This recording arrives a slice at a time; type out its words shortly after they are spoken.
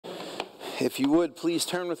If you would, please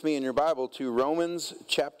turn with me in your Bible to Romans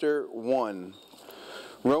chapter 1.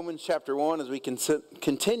 Romans chapter 1, as we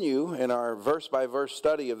continue in our verse-by-verse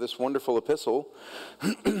study of this wonderful epistle.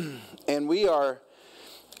 And we are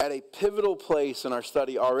at a pivotal place in our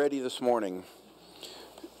study already this morning.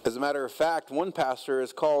 As a matter of fact, one pastor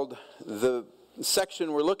has called the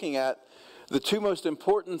section we're looking at the two most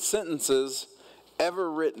important sentences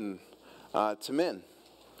ever written to men.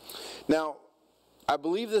 Now, I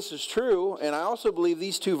believe this is true, and I also believe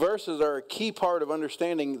these two verses are a key part of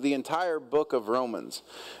understanding the entire book of Romans.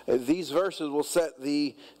 These verses will set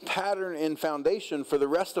the pattern and foundation for the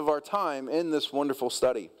rest of our time in this wonderful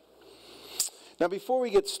study. Now, before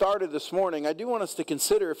we get started this morning, I do want us to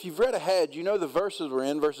consider, if you've read ahead, you know the verses we're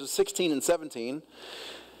in, verses 16 and 17.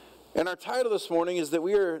 And our title this morning is that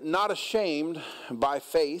we are not ashamed by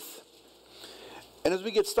faith. And as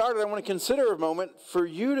we get started, I want to consider a moment for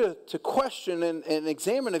you to question and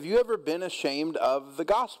examine, have you ever been ashamed of the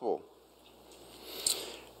gospel?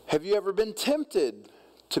 Have you ever been tempted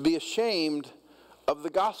to be ashamed of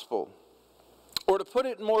the gospel? Or to put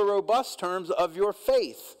it in more robust terms, of your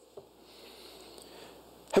faith?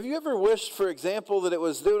 Have you ever wished, for example, that it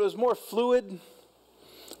was more fluid,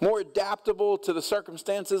 more adaptable to the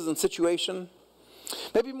circumstances and situation?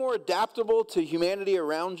 Maybe more adaptable to humanity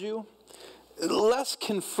around you? Less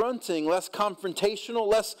confronting, less confrontational,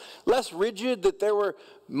 less rigid, that there were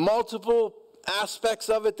multiple aspects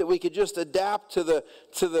of it that we could just adapt to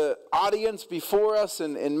the audience before us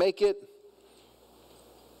and make it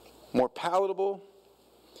more palatable.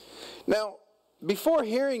 Now, before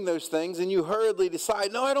hearing those things and you hurriedly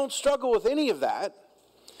decide, no, I don't struggle with any of that,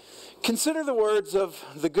 consider the words of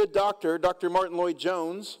the good doctor, Dr. Martin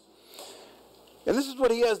Lloyd-Jones. And this is what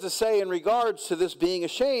he has to say in regards to this being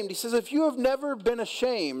ashamed. He says, if you have never been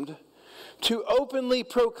ashamed to openly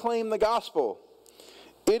proclaim the gospel,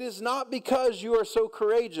 it is not because you are so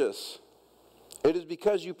courageous. It is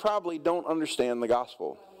because you probably don't understand the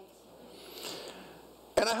gospel.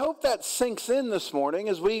 And I hope that sinks in this morning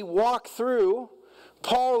as we walk through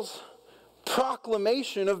Paul's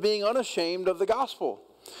proclamation of being unashamed of the gospel.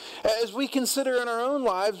 As we consider in our own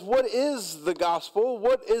lives, what is the gospel?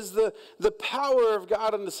 What is the power of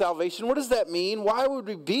God unto salvation? What does that mean? Why would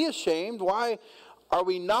we be ashamed? Why are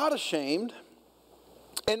we not ashamed?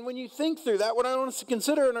 And when you think through that, what I want us to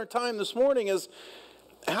consider in our time this morning is,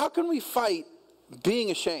 how can we fight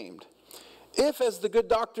being ashamed? If, as the good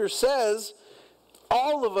doctor says,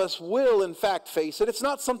 all of us will in fact face it. It's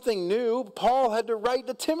not something new. Paul had to write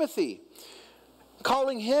to Timothy,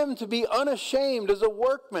 calling him to be unashamed as a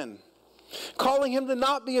workman, calling him to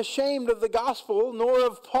not be ashamed of the gospel, nor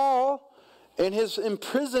of Paul and his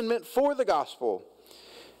imprisonment for the gospel.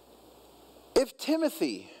 If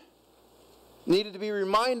Timothy needed to be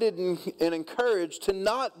reminded and encouraged to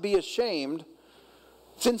not be ashamed,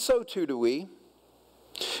 then so too do we.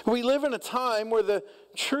 We live in a time where the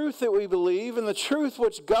truth that we believe and the truth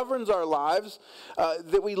which governs our lives,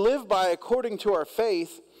 that we live by according to our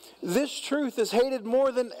faith, this truth is hated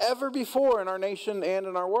more than ever before in our nation and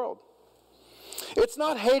in our world. It's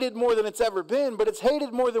not hated more than it's ever been, but it's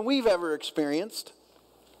hated more than we've ever experienced.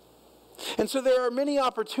 And so there are many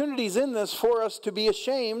opportunities in this for us to be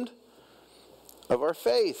ashamed of our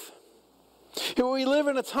faith. We live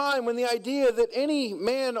in a time when the idea that any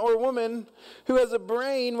man or woman who has a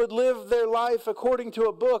brain would live their life according to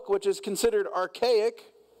a book which is considered archaic.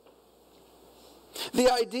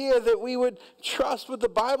 The idea that we would trust what the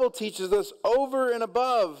Bible teaches us over and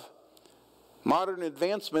above modern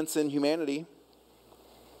advancements in humanity.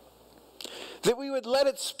 That we would let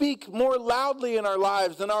it speak more loudly in our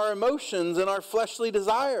lives than our emotions and our fleshly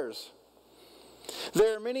desires.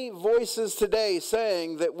 There are many voices today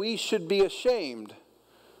saying that we should be ashamed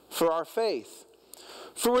for our faith,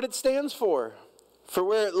 for what it stands for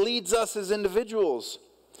where it leads us as individuals.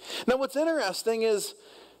 Now, what's interesting is,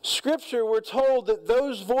 Scripture, we're told that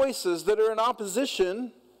those voices that are in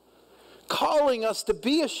opposition, calling us to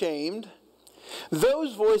be ashamed,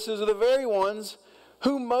 those voices are the very ones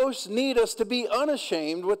who most need us to be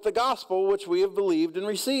unashamed with the gospel which we have believed and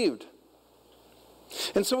received.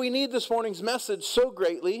 And so we need this morning's message so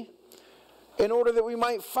greatly in order that we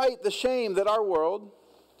might fight the shame that our world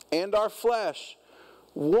and our flesh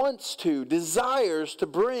wants to, desires to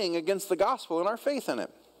bring against the gospel and our faith in it.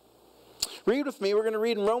 Read with me. We're going to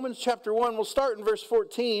read in Romans chapter 1. We'll start in verse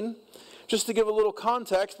 14 just to give a little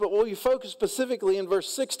context, but we'll focus specifically in verse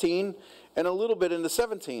 16 and a little bit into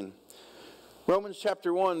 17. Romans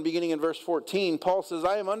chapter 1, beginning in verse 14, Paul says,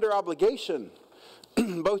 I am under obligation,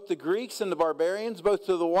 both to Greeks and to barbarians, both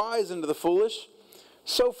to the wise and to the foolish.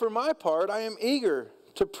 So for my part, I am eager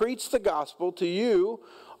to preach the gospel to you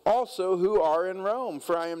also who are in Rome,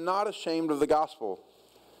 for I am not ashamed of the gospel.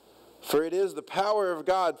 For it is the power of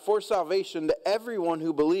God for salvation to everyone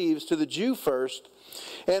who believes, to the Jew first,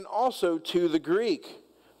 and also to the Greek.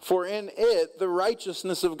 For in it the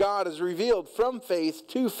righteousness of God is revealed from faith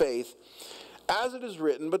to faith, as it is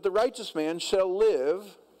written, but the righteous man shall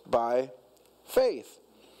live by faith.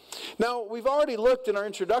 Now, we've already looked in our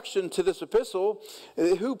introduction to this epistle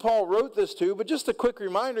who Paul wrote this to, but just a quick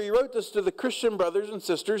reminder, he wrote this to the Christian brothers and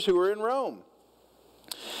sisters who were in Rome.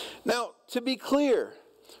 Now, to be clear,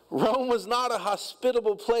 Rome was not a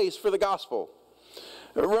hospitable place for the gospel.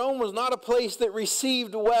 Rome was not a place that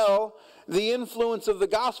received well the influence of the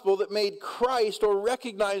gospel that made Christ or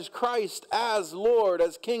recognized Christ as Lord,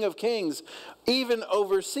 as King of Kings, even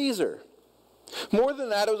over Caesar. More than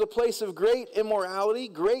that, it was a place of great immorality,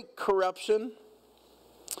 great corruption.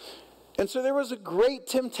 And so there was a great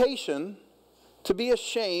temptation to be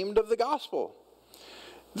ashamed of the gospel.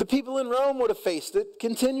 The people in Rome would have faced it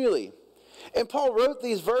continually. And Paul wrote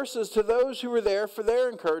these verses to those who were there for their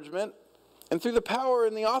encouragement, and through the power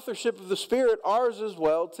and the authorship of the Spirit, ours as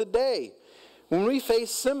well today. When we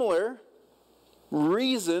face similar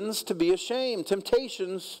reasons to be ashamed,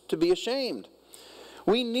 temptations to be ashamed,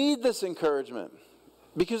 we need this encouragement.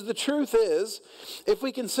 Because the truth is, if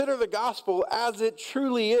we consider the gospel as it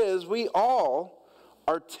truly is, we all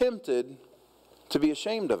are tempted to be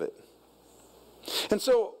ashamed of it. And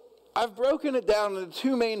so I've broken it down into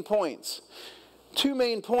two main points.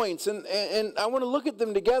 And I want to look at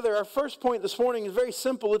them together. Our first point this morning is very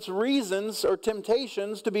simple. It's reasons or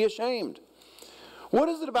temptations to be ashamed. What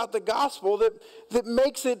is it about the gospel that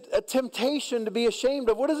makes it a temptation to be ashamed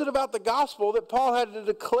of? What is it about the gospel that Paul had to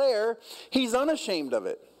declare he's unashamed of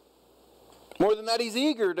it? More than that, he's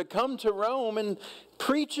eager to come to Rome and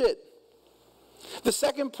preach it. The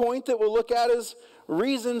second point that we'll look at is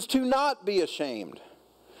reasons to not be ashamed.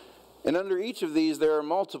 And under each of these, there are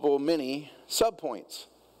many subpoints.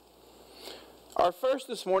 Our first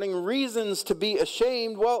this morning, reasons to be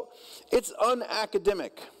ashamed, well, it's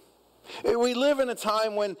unacademic. We live in a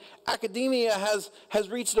time when academia has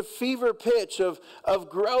reached a fever pitch of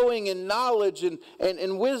growing in knowledge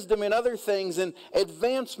and wisdom and other things and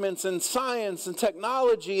advancements in science and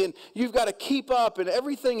technology, and you've got to keep up, and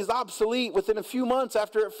everything is obsolete within a few months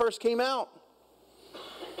after it first came out.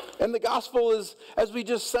 And the gospel is, as we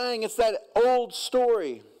just sang, it's that old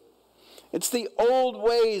story. It's the old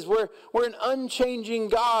ways where an unchanging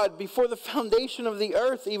God, before the foundation of the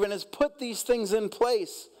earth even, has put these things in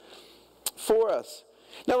place for us.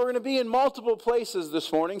 Now, we're going to be in multiple places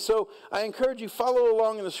this morning, so I encourage you, follow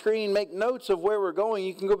along on the screen, make notes of where we're going.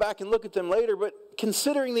 You can go back and look at them later, but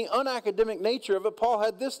considering the unacademic nature of it, Paul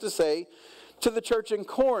had this to say to the church in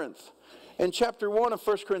Corinth. In chapter 1 of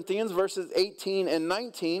 1 Corinthians, verses 18 and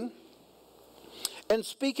 19, and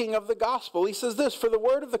speaking of the gospel, he says this, "For the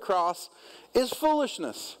word of the cross is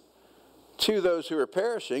foolishness to those who are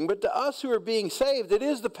perishing, but to us who are being saved, it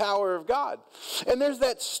is the power of God." And there's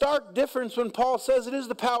that stark difference when Paul says it is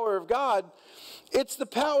the power of God. It's the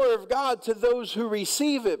power of God to those who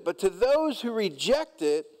receive it, but to those who reject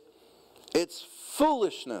it, it's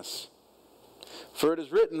foolishness. For it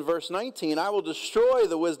is written, verse 19, "I will destroy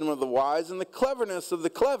the wisdom of the wise, and the cleverness of the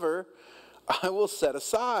clever I will set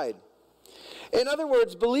aside." In other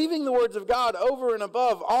words, believing the words of God over and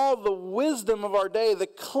above all the wisdom of our day, the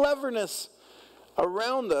cleverness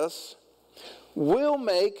around us, will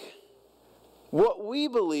make what we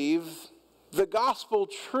believe, the gospel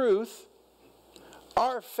truth,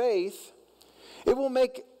 our faith, it will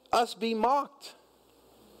make us be mocked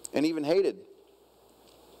and even hated.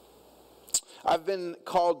 I've been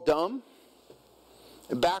called dumb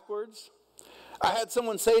and backwards. I had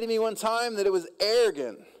someone say to me one time that it was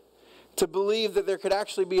arrogant to believe that there could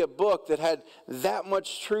actually be a book that had that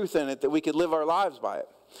much truth in it that we could live our lives by it.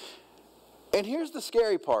 And here's the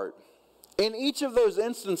scary part. In each of those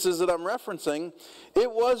instances that I'm referencing,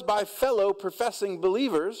 it was by fellow professing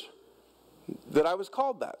believers that I was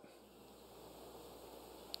called that.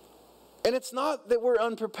 And it's not that we're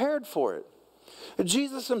unprepared for it.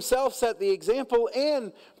 Jesus himself set the example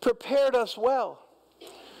and prepared us well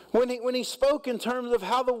when he spoke in terms of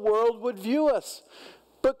how the world would view us,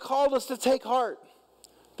 but called us to take heart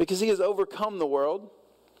because he has overcome the world.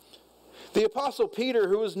 The Apostle Peter,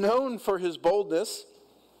 who was known for his boldness,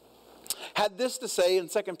 had this to say in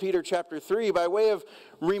 2 Peter chapter 3 by way of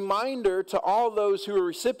reminder to all those who were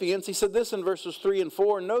recipients. He said this in verses 3 and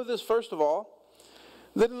 4, "Know this first of all,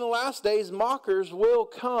 that in the last days mockers will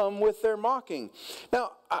come with their mocking."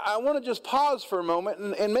 Now, I want to just pause for a moment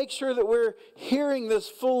and make sure that we're hearing this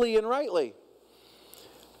fully and rightly.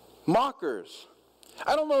 Mockers.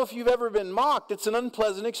 I don't know if you've ever been mocked. It's an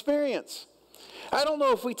unpleasant experience. I don't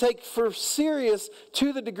know if we take for serious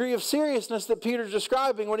to the degree of seriousness that Peter's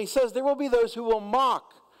describing when he says there will be those who will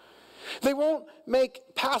mock. They won't make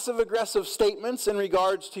passive-aggressive statements in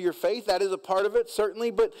regards to your faith. That is a part of it,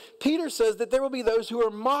 certainly. But Peter says that there will be those who are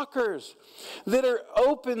mockers, that are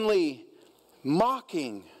openly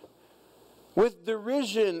mocking with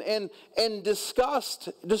derision and disgust,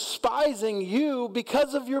 despising you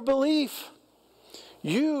because of your belief.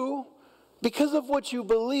 You, because of what you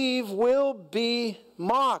believe, will be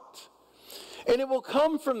mocked. And it will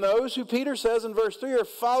come from those who, Peter says in verse 3, are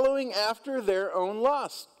following after their own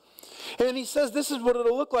lust. And he says this is what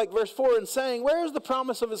it'll look like, verse 4, and saying, where is the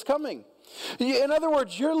promise of his coming? In other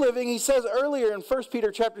words, you're living, he says earlier in 1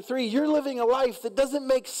 Peter chapter 3, you're living a life that doesn't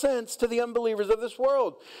make sense to the unbelievers of this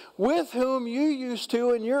world, with whom you used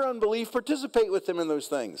to, in your unbelief, participate with them in those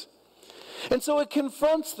things. And so it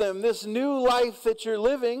confronts them, this new life that you're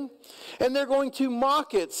living, and they're going to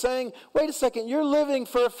mock it, saying, wait a second, you're living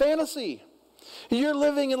for a fantasy. You're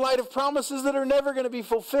living in light of promises that are never going to be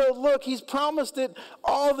fulfilled. Look, he's promised it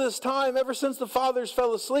all this time, ever since the fathers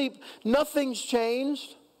fell asleep. Nothing's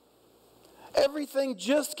changed. Everything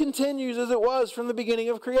just continues as it was from the beginning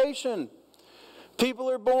of creation. People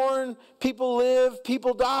are born, people live,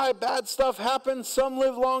 people die, bad stuff happens. Some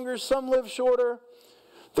live longer, some live shorter.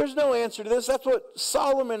 There's no answer to this. That's what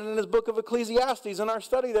Solomon in his book of Ecclesiastes in our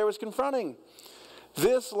study there was confronting.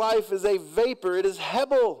 This life is a vapor. It is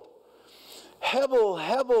Hebel. Hebel,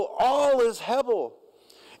 Hebel, all is Hebel.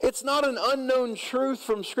 It's not an unknown truth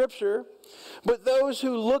from Scripture, but those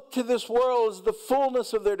who look to this world as the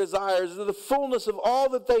fullness of their desires, the fullness of all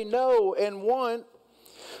that they know and want,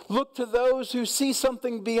 look to those who see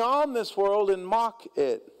something beyond this world and mock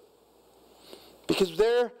it. Because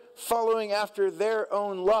they're following after their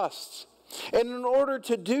own lusts. And in order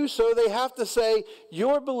to do so, they have to say,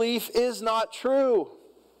 your belief is not true.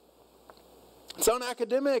 It's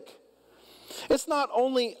unacademic. It's not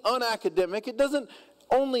only unacademic, it doesn't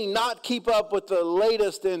only not keep up with the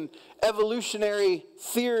latest in evolutionary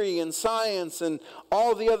theory and science and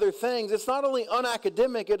all the other things. It's not only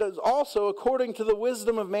unacademic, it is also, according to the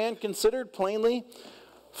wisdom of man, considered plainly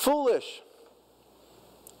foolish.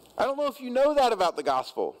 I don't know if you know that about the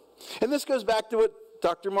gospel. And this goes back to what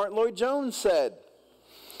Dr. Martin Lloyd-Jones said.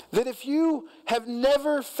 That if you have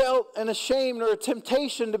never felt an ashamed or a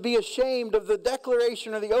temptation to be ashamed of the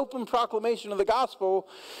declaration or the open proclamation of the gospel,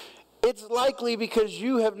 it's likely because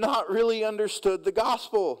you have not really understood the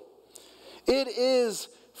gospel. It is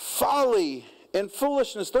folly and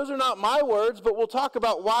foolishness. Those are not my words, but we'll talk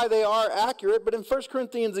about why they are accurate. But in 1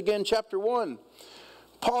 Corinthians again, chapter 1,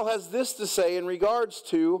 Paul has this to say in regards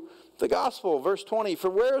to the gospel. Verse 20, for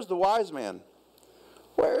where is the wise man?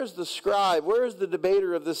 Where is the scribe? Where is the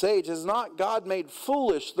debater of this age? Has not God made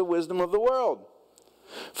foolish the wisdom of the world?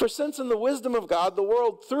 For since in the wisdom of God, the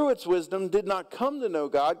world through its wisdom did not come to know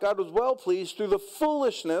God, God was well pleased through the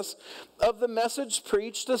foolishness of the message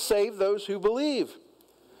preached to save those who believe.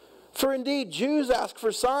 For indeed, Jews ask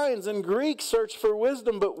for signs and Greeks search for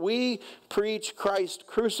wisdom, but we preach Christ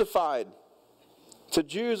crucified. To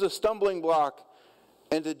Jews a stumbling block,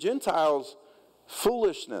 and to Gentiles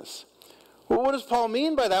foolishness. Well, what does Paul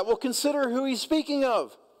mean by that? Well, consider who he's speaking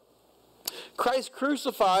of. Christ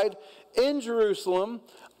crucified in Jerusalem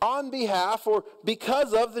on behalf or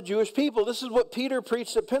because of the Jewish people. This is what Peter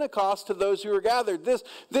preached at Pentecost to those who were gathered.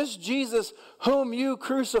 This Jesus whom you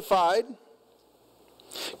crucified,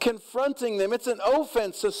 confronting them, it's an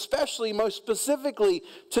offense, especially, most specifically,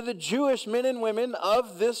 to the Jewish men and women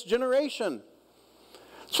of this generation.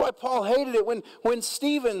 That's why Paul hated it when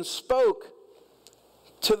Stephen spoke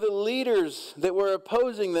to the leaders that were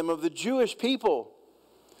opposing them of the Jewish people.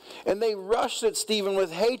 And they rushed at Stephen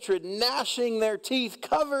with hatred, gnashing their teeth,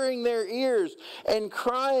 covering their ears, and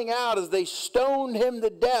crying out as they stoned him to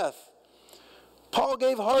death. Paul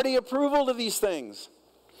gave hearty approval to these things.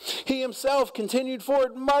 He himself continued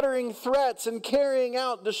forward, muttering threats and carrying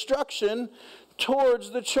out destruction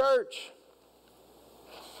towards the church.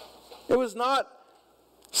 It was not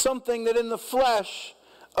something that in the flesh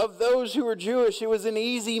of those who were Jewish, it was an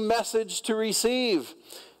easy message to receive.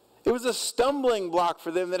 It was a stumbling block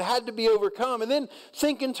for them that had to be overcome. And then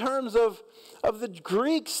think in terms of the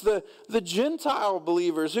Greeks, the Gentile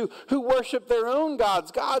believers who worship their own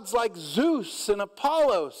gods, gods like Zeus and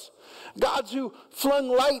Apollos, gods who flung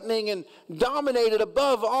lightning and dominated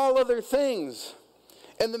above all other things.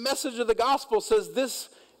 And the message of the gospel says this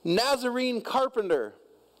Nazarene carpenter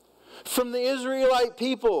from the Israelite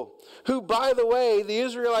people, who, by the way, the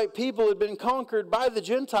Israelite people had been conquered by the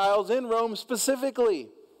Gentiles in Rome specifically.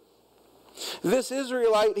 This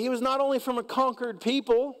Israelite, he was not only from a conquered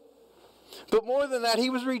people, but more than that, he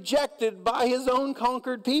was rejected by his own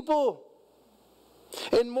conquered people.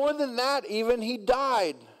 And more than that, even, he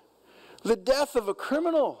died the death of a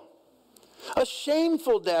criminal. A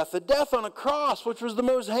shameful death, a death on a cross, which was the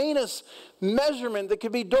most heinous measurement that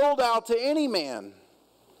could be doled out to any man.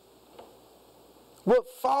 What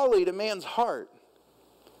folly to man's heart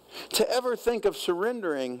to ever think of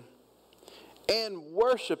surrendering and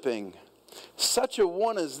worshiping such a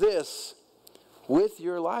one as this with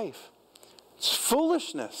your life. It's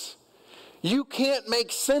foolishness. You can't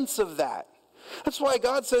make sense of that. That's why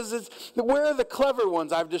God says, where are the clever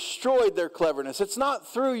ones? I've destroyed their cleverness. It's not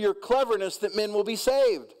through your cleverness that men will be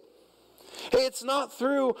saved. It's not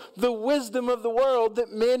through the wisdom of the world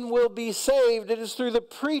that men will be saved. It is through the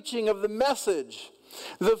preaching of the message,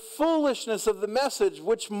 the foolishness of the message,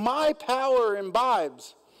 which my power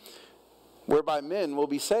imbibes, whereby men will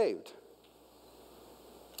be saved.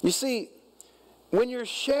 You see, when you're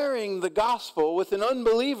sharing the gospel with an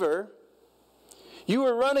unbeliever, you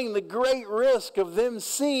are running the great risk of them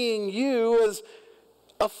seeing you as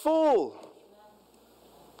a fool.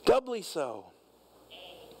 Doubly so.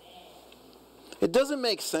 It doesn't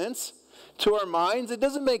make sense to our minds. It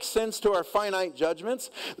doesn't make sense to our finite judgments.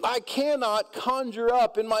 I cannot conjure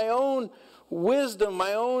up in my own wisdom,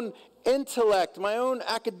 my own intellect, my own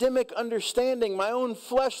academic understanding, my own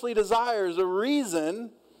fleshly desires, a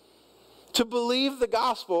reason to believe the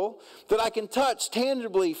gospel that I can touch,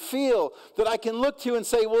 tangibly feel, that I can look to and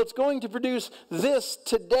say, well, it's going to produce this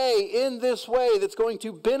today in this way that's going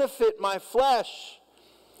to benefit my flesh,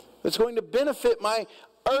 that's going to benefit my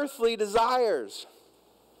earthly desires.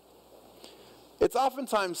 It's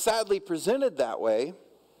oftentimes sadly presented that way,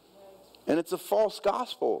 and it's a false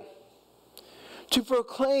gospel. To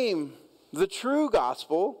proclaim the true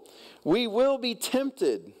gospel, we will be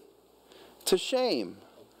tempted to shame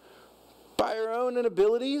by our own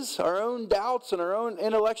inabilities, our own doubts, and our own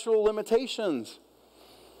intellectual limitations.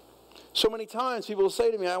 So many times people will say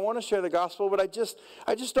to me, I want to share the gospel, but I just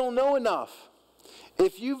don't know enough.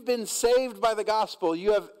 If you've been saved by the gospel,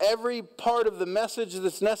 you have every part of the message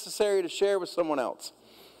that's necessary to share with someone else.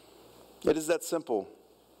 It is that simple.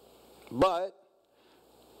 But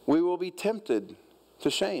we will be tempted to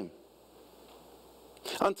shame.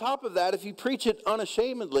 On top of that, if you preach it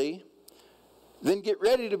unashamedly, then get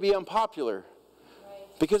ready to be unpopular.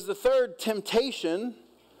 Because the third temptation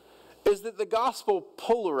is that the gospel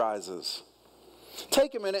polarizes.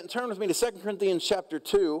 Take a minute and turn with me to 2 Corinthians chapter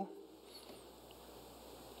 2.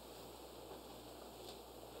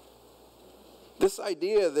 This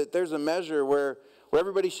idea that there's a measure where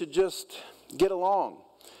everybody should just get along.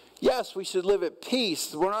 Yes, we should live at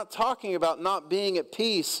peace. We're not talking about not being at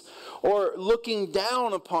peace or looking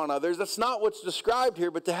down upon others. That's not what's described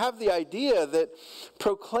here. But to have the idea that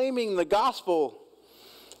proclaiming the gospel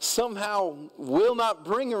somehow will not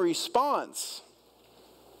bring a response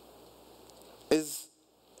is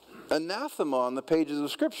anathema on the pages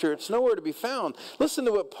of Scripture. It's nowhere to be found. Listen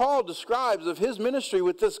to what Paul describes of his ministry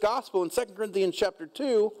with this gospel in 2 Corinthians chapter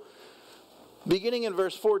 2. Beginning in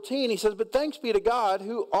verse 14, he says, but thanks be to God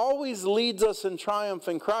who always leads us in triumph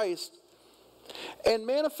in Christ and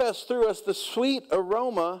manifests through us the sweet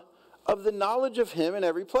aroma of the knowledge of him in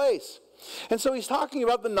every place. And so he's talking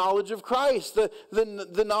about the knowledge of Christ,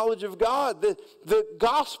 the knowledge of God, the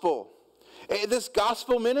gospel, this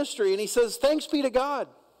gospel ministry. And he says, thanks be to God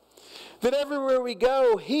that everywhere we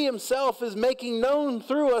go, he himself is making known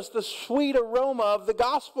through us the sweet aroma of the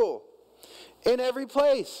gospel in every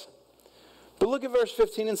place. But look at verse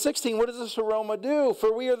 15 and 16. What does this aroma do?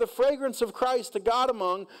 For we are the fragrance of Christ to God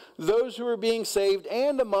among those who are being saved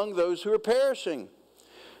and among those who are perishing.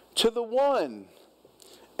 To the one,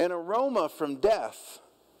 an aroma from death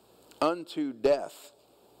unto death.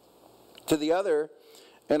 To the other,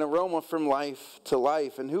 an aroma from life to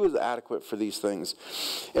life. And who is adequate for these things?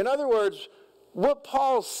 In other words, what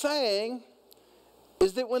Paul's saying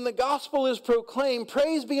is that when the gospel is proclaimed,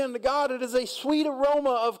 praise be unto God, it is a sweet aroma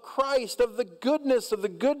of Christ, of the goodness, of the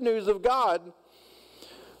good news of God.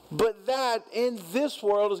 But that in this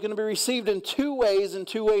world is going to be received in two ways and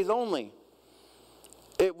two ways only.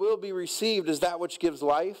 It will be received as that which gives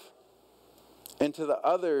life, and to the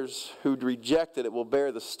others who reject it, it will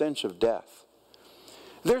bear the stench of death.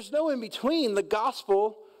 There's no in between. The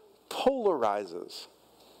gospel polarizes.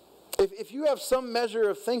 If you have some measure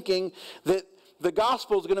of thinking that the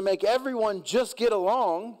gospel is going to make everyone just get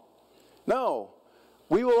along, no.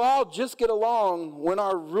 We will all just get along when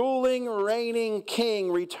our ruling, reigning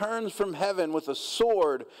king returns from heaven with a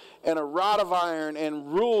sword and a rod of iron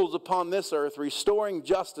and rules upon this earth, restoring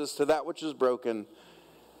justice to that which is broken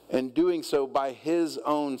and doing so by his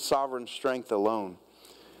own sovereign strength alone.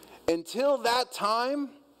 Until that time,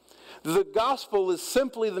 the gospel is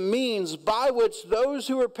simply the means by which those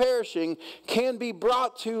who are perishing can be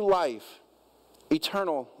brought to life,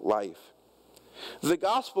 eternal life. The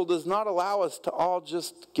gospel does not allow us to all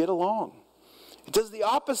just get along. It does the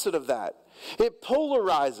opposite of that. It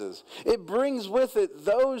polarizes. It brings with it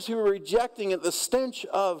those who are rejecting it the stench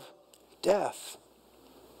of death.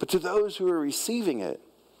 But to those who are receiving it,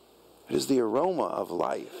 it is the aroma of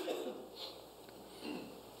life.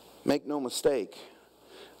 Make no mistake,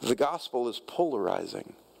 the gospel is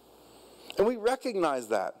polarizing. And we recognize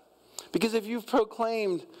that. Because if you've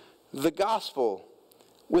proclaimed the gospel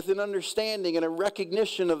with an understanding and a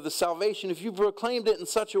recognition of the salvation, if you proclaimed it in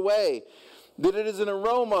such a way that it is an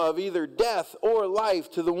aroma of either death or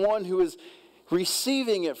life to the one who is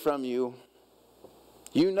receiving it from you,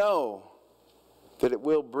 you know that it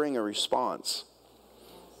will bring a response.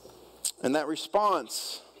 And that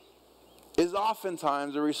response is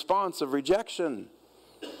oftentimes a response of rejection.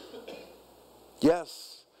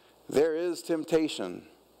 Yes, there is temptation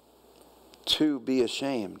to be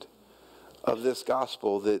ashamed of this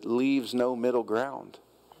gospel that leaves no middle ground.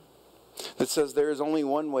 That says there is only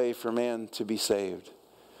one way for man to be saved.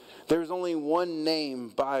 There is only one name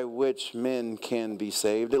by which men can be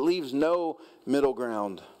saved. It leaves no middle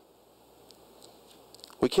ground.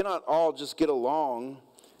 We cannot all just get along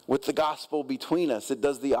with the gospel between us. It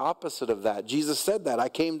does the opposite of that. Jesus said that. I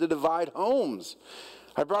came to divide homes.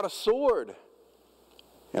 I brought a sword,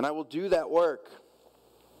 and I will do that work.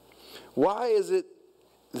 Why is it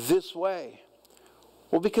this way?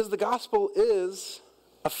 Well, because the gospel is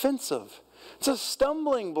offensive. It's a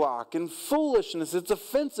stumbling block and foolishness. It's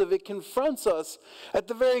offensive. It confronts us at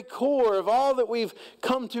the very core of all that we've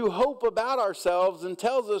come to hope about ourselves and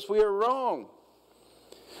tells us we are wrong.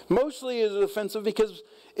 Mostly it is offensive because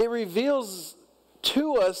it reveals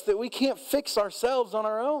to us that we can't fix ourselves on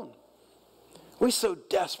our own. We so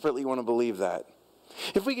desperately want to believe that.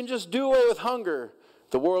 If we can just do away with hunger,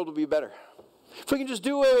 the world will be better. If we can just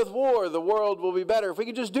do away with war, the world will be better. If we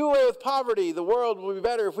can just do away with poverty, the world will be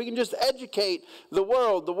better. If we can just educate the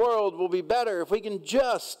world will be better. If we can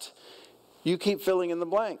just, you keep filling in the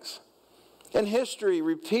blanks. And history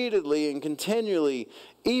repeatedly and continually,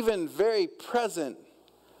 even very present,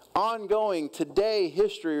 ongoing, today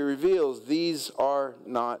history reveals these are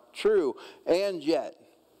not true. And yet,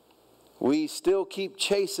 we still keep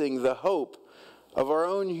chasing the hope of our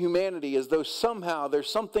own humanity as though somehow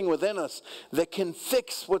there's something within us that can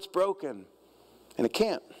fix what's broken. And it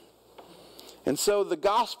can't. And so the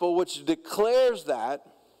gospel, which declares that,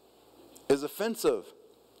 is offensive.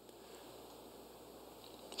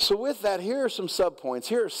 So with that, here are some subpoints.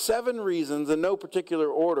 Here are 7 reasons in no particular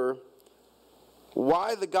order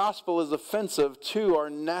why the gospel is offensive to our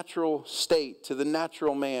natural state, to the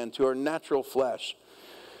natural man, to our natural flesh.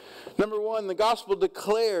 Number 1, the gospel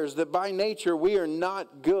declares that by nature we are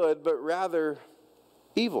not good, but rather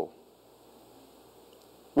evil,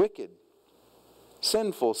 wicked,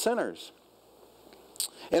 sinful, sinners.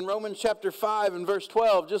 In Romans chapter 5 and verse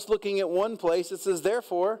 12, just looking at one place, it says,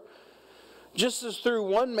 therefore, just as through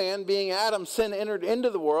one man, being Adam, sin entered into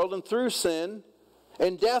the world, and through sin,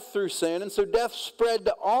 and death through sin, and so death spread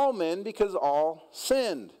to all men because all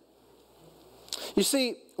sinned. You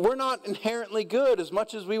see, we're not inherently good as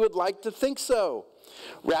much as we would like to think so.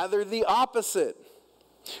 Rather, the opposite.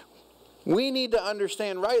 We need to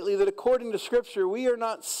understand rightly that according to Scripture, we are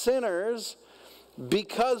not sinners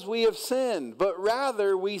because we have sinned, but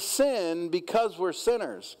rather we sin because we're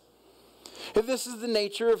sinners. If this is the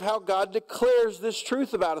nature of how God declares this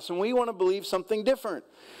truth about us, and we want to believe something different.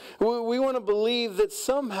 We want to believe that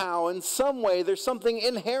somehow, in some way, there's something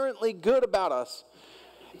inherently good about us.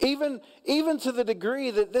 Even to the degree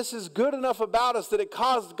that this is good enough about us that it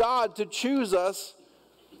caused God to choose us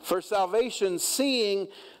for salvation, seeing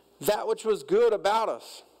that which was good about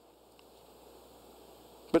us.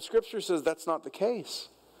 But Scripture says that's not the case.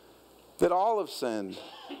 That all have sinned.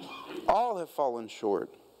 All have fallen short.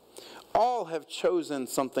 All have chosen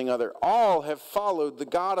something other. All have followed the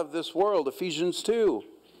God of this world, Ephesians 2.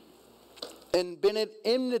 And been at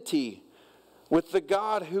enmity with the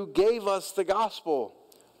God who gave us the gospel.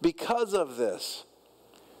 Because of this,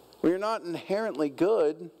 we are not inherently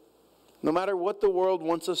good, no matter what the world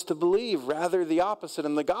wants us to believe. Rather, the opposite.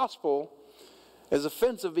 And the gospel is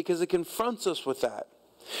offensive because it confronts us with that.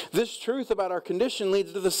 This truth about our condition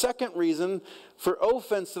leads to the second reason for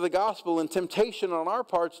offense to the gospel and temptation on our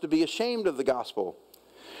parts to be ashamed of the gospel.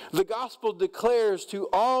 The gospel declares to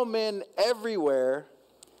all men everywhere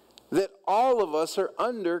that all of us are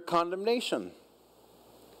under condemnation.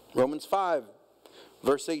 Romans 5.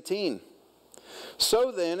 Verse 18.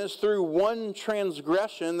 So then, as through one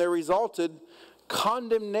transgression there resulted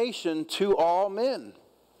condemnation to all men.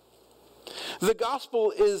 The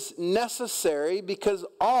gospel is necessary because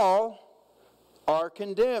all are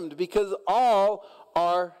condemned, because all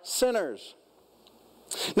are sinners.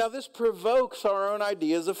 Now this provokes our own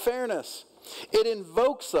ideas of fairness. It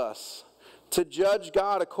invokes us to judge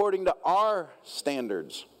God according to our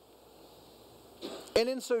standards. And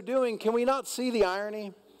in so doing, can we not see the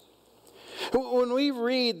irony? When we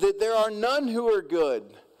read that there are none who are good,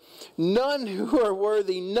 none who are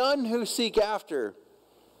worthy, none who seek after,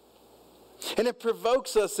 and it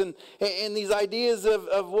provokes us in these ideas of,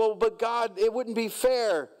 well, but God, it wouldn't be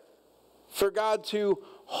fair for God to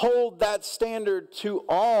hold that standard to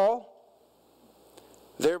all,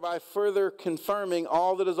 thereby further confirming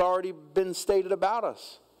all that has already been stated about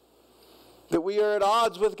us. That we are at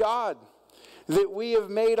odds with God. That we have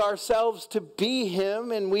made ourselves to be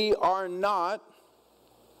Him and we are not.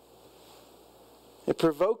 It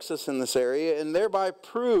provokes us in this area and thereby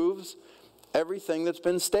proves everything that's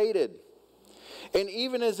been stated. And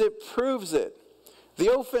even as it proves it,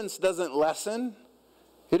 the offense doesn't lessen.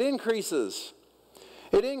 It increases.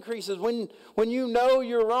 It increases when you know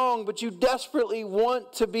you're wrong, but you desperately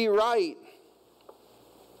want to be right.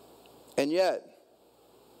 And yet,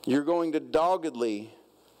 you're going to doggedly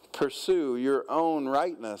pursue your own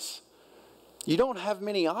rightness. You don't have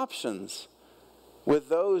many options with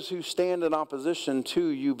those who stand in opposition to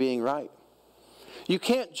you being right. You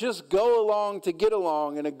can't just go along to get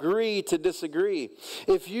along and agree to disagree.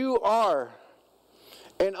 If you are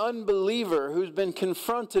an unbeliever who's been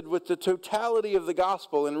confronted with the totality of the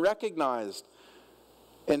gospel and recognized,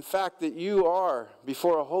 in fact, that you are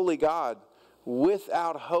before a holy God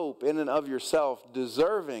without hope in and of yourself,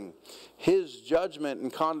 deserving His judgment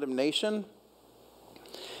and condemnation,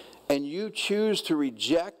 and you choose to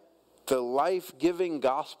reject the life-giving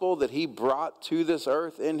gospel that He brought to this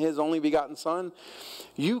earth in His only begotten Son,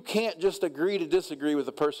 you can't just agree to disagree with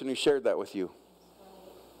the person who shared that with you.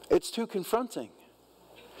 It's too confronting.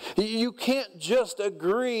 You can't just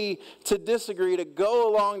agree to disagree, to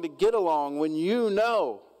go along to get along, when you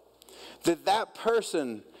know that that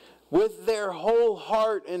person with their whole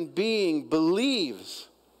heart and being believes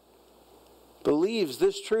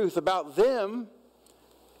this truth about them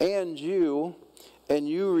and you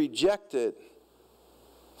reject it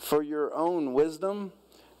for your own wisdom.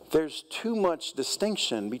 There's too much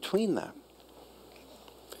distinction between them.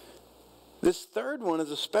 This third one is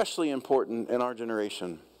especially important in our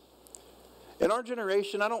generation. In our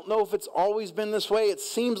generation, I don't know if it's always been this way. It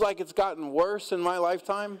seems like it's gotten worse in my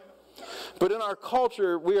lifetime. But in our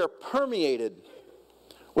culture, we are permeated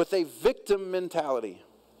with a victim mentality.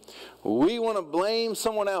 We want to blame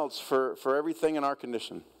someone else for everything in our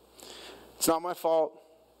condition. It's not my fault.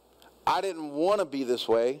 I didn't want to be this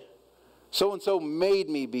way. So-and-so made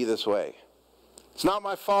me be this way. It's not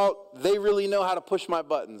my fault. They really know how to push my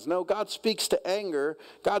buttons. No, God speaks to anger.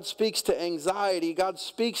 God speaks to anxiety. God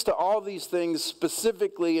speaks to all these things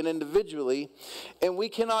specifically and individually. And we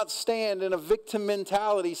cannot stand in a victim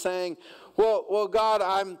mentality saying, well, God,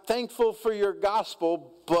 I'm thankful for your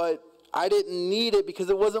gospel, but I didn't need it because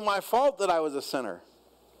it wasn't my fault that I was a sinner.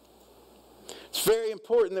 It's very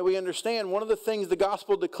important that we understand one of the things the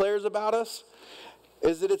gospel declares about us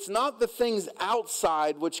is that it's not the things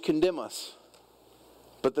outside which condemn us,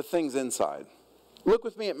 but the things inside. Look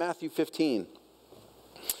with me at Matthew 15.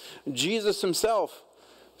 Jesus himself,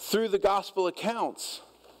 through the gospel accounts,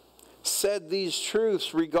 said these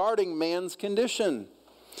truths regarding man's condition,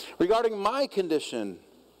 regarding my condition,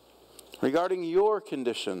 regarding your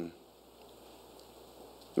condition.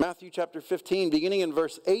 Matthew chapter 15, beginning in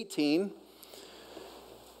verse 18,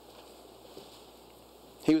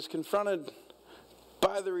 he was confronted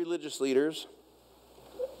by the religious leaders.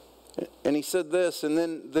 And he said this, and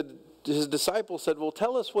then his disciples said, well,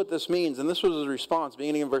 tell us what this means. And this was his response,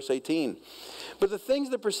 beginning in verse 18. But the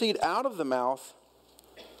things that proceed out of the mouth,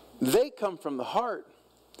 they come from the heart.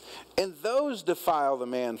 And those defile the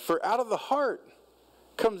man. For out of the heart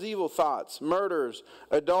comes evil thoughts, murders,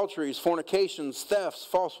 adulteries, fornications, thefts,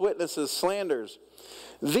 false witnesses, slanders.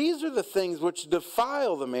 These are the things which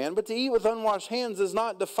defile the man. But to eat with unwashed hands does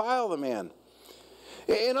not defile the man.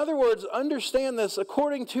 In other words, understand this,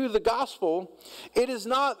 according to the gospel, it is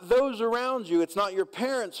not those around you. It's not your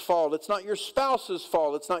parents' fault. It's not your spouse's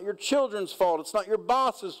fault. It's not your children's fault. It's not your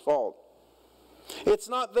boss's fault. It's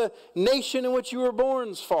not the nation in which you were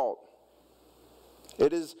born's fault.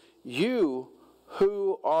 It is you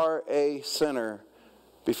who are a sinner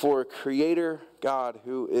before a creator God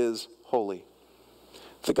who is holy.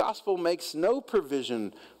 The gospel makes no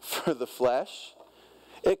provision for the flesh.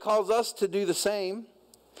 It calls us to do the same.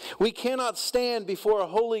 We cannot stand before a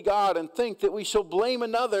holy God and think that we shall blame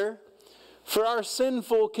another for our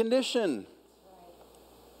sinful condition.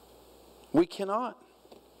 We cannot.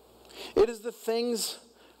 It is the things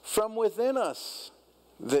from within us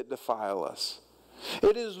that defile us.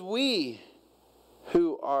 It is we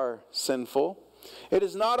who are sinful. It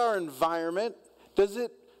is not our environment. Does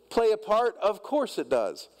it play a part? Of course it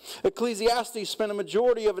does. Ecclesiastes spent a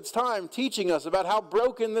majority of its time teaching us about how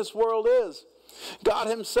broken this world is. God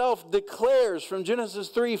himself declares from Genesis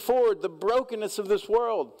 3 forward the brokenness of this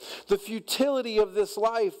world, the futility of this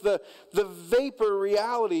life, the vapor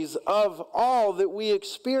realities of all that we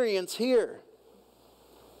experience here.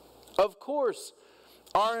 Of course,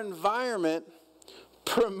 our environment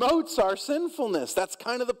promotes our sinfulness. That's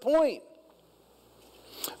kind of the point.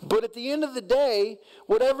 But at the end of the day,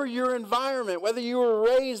 whatever your environment, whether you were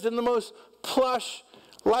raised in the most plush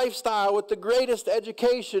lifestyle with the greatest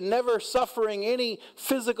education, never suffering any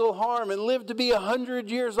physical harm, and lived to be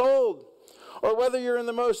 100 years old, or whether you're in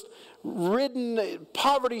the most ridden,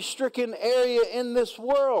 poverty-stricken area in this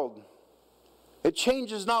world, it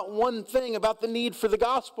changes not one thing about the need for the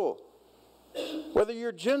gospel. Whether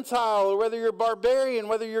you're Gentile or whether you're barbarian,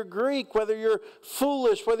 whether you're Greek, whether you're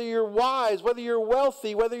foolish, whether you're wise, whether you're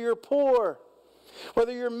wealthy, whether you're poor,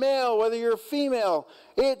 whether you're male, whether you're female,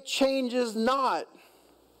 it changes not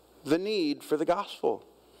the need for the gospel.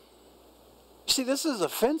 See, this is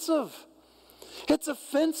offensive. It's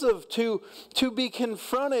offensive to be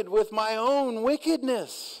confronted with my own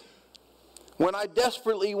wickedness when I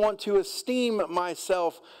desperately want to esteem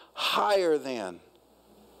myself higher than,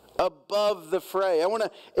 above the fray. I want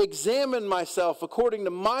to examine myself according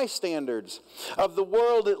to my standards of the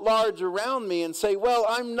world at large around me and say, well,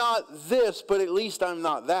 I'm not this, but at least I'm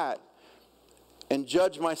not that, and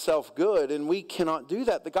judge myself good. And we cannot do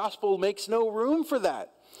that. The gospel makes no room for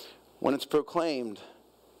that when it's proclaimed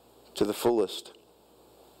to the fullest.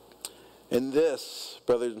 And this,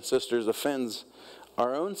 brothers and sisters, offends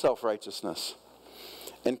our own self-righteousness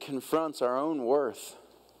and confronts our own worth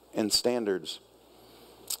and standards.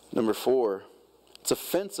 Number 4, it's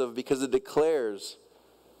offensive because it declares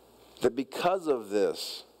that because of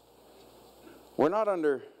this, we're not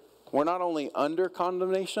only under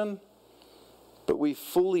condemnation, but we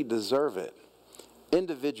fully deserve it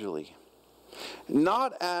individually.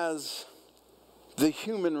 Not as the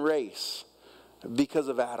human race because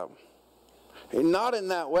of Adam. Not in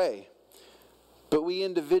that way. But we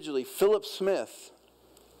individually. Philip Smith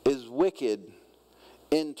is wicked,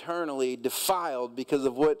 internally defiled because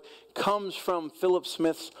of what comes from Philip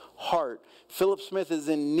Smith's heart. Philip Smith is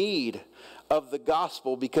in need of the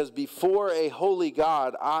gospel because before a holy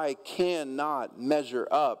God, I cannot measure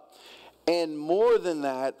up. And more than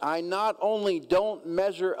that, I not only don't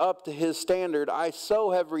measure up to his standard, I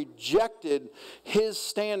so have rejected his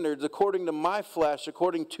standards according to my flesh,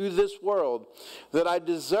 according to this world, that I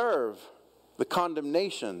deserve the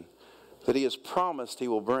condemnation that he has promised he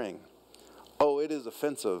will bring. Oh, it is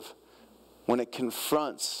offensive when it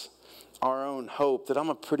confronts our own hope that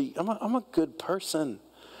I'm a good person.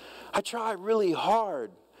 I try really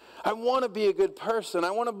hard. I want to be a good person.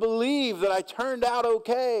 I want to believe that I turned out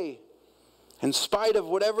okay in spite of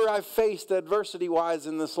whatever I've faced adversity-wise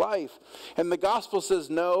in this life. And the gospel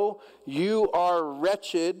says, no, you are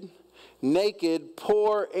wretched, naked,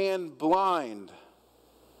 poor, and blind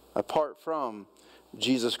apart from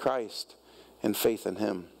Jesus Christ and faith in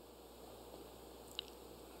him.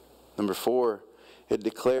 Number 4, it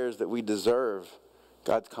declares that we deserve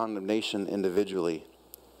God's condemnation individually.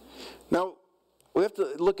 Now, we have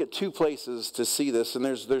to look at 2 places to see this, and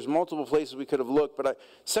there's multiple places we could have looked, but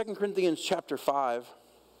 2 Corinthians chapter 5,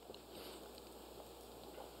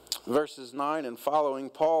 verses 9 and following,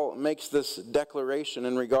 Paul makes this declaration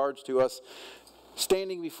in regards to us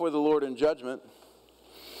standing before the Lord in judgment.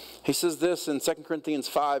 He says this in 2 Corinthians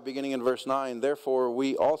 5, beginning in verse 9, therefore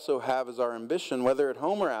we also have as our ambition, whether at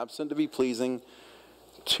home or absent, to be pleasing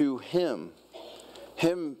to him.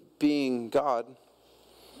 Him being God.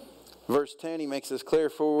 Verse 10, he makes this clear,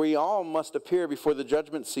 for we all must appear before the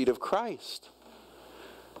judgment seat of Christ.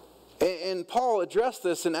 And Paul addressed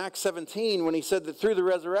this in Acts 17 when he said that through the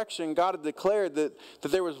resurrection, God had declared that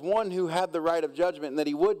there was one who had the right of judgment and that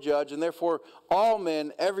he would judge, and therefore all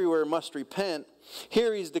men everywhere must repent.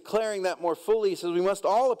 Here he's declaring that more fully. He says we must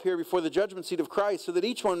all appear before the judgment seat of Christ so that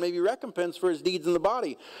each one may be recompensed for his deeds in the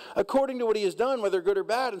body, according to what he has done, whether good or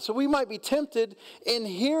bad. And so we might be tempted in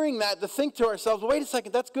hearing that to think to ourselves, wait a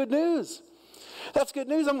second, that's good news. That's good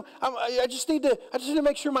news. I just need to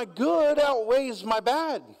make sure my good outweighs my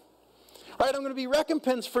bad. Right? I'm going to be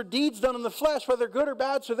recompensed for deeds done in the flesh, whether good or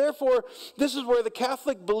bad. So therefore, this is where the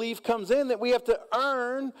Catholic belief comes in, that we have to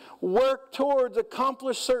earn, work towards,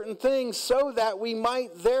 accomplish certain things so that we might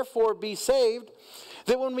therefore be saved.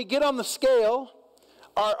 That when we get on the scale,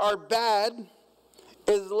 our bad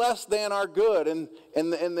is less than our good, and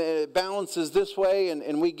the balance is this way,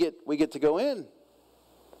 and we get to go in.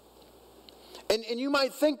 And you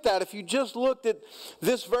might think that if you just looked at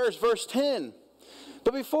this verse 10.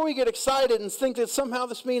 But before we get excited and think that somehow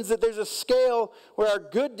this means that there's a scale where our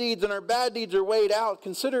good deeds and our bad deeds are weighed out,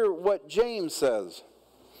 consider what James says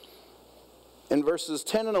in verses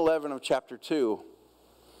 10 and 11 of chapter 2.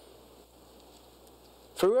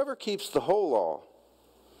 For whoever keeps the whole law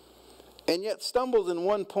and yet stumbles in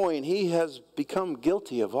one point, he has become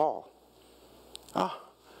guilty of all.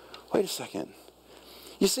 Wait a second.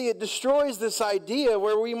 You see, it destroys this idea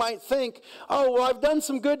where we might think, oh, well, I've done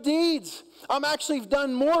some good deeds. I'm actually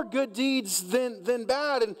done more good deeds than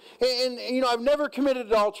bad. And you know, I've never committed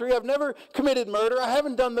adultery. I've never committed murder. I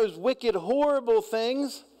haven't done those wicked, horrible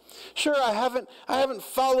things. Sure, I haven't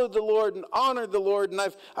followed the Lord and honored the Lord, and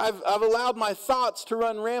I've allowed my thoughts to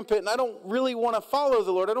run rampant, and I don't really want to follow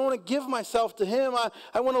the Lord. I don't want to give myself to Him.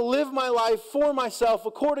 I want to live my life for myself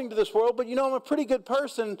according to this world, but you know, I'm a pretty good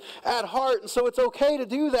person at heart, and so it's okay to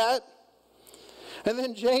do that. And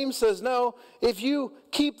then James says, no, if you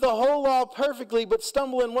keep the whole law perfectly but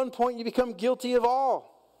stumble in one point, you become guilty of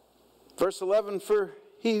all. Verse 11, for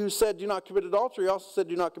he who said, do not commit adultery, also said,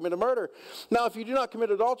 do not commit a murder. Now, if you do not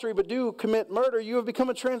commit adultery, but do commit murder, you have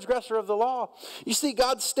become a transgressor of the law. You see,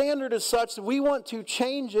 God's standard is such that we want to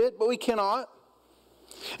change it, but we cannot.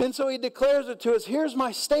 And so He declares it to us, here's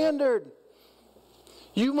my standard.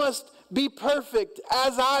 You must be perfect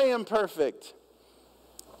as I am perfect.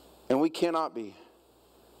 And we cannot be.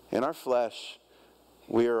 In our flesh,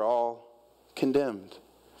 we are all condemned.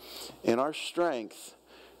 In our strength,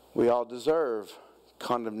 we all deserve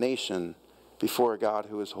condemnation before a God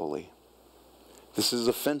who is holy. This is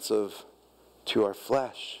offensive to our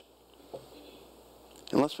flesh.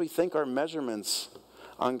 Unless we think our measurements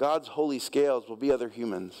on God's holy scales will be other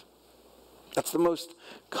humans. That's the most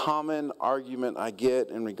common argument I get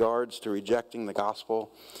in regards to rejecting the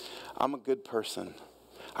gospel. I'm a good person.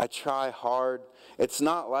 I try hard. It's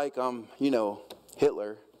not like I'm,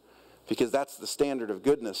 Hitler, because that's the standard of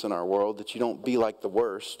goodness in our world, that you don't be like the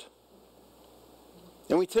worst.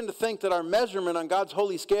 And we tend to think that our measurement on God's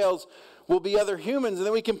holy scales will be other humans, and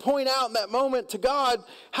then we can point out in that moment to God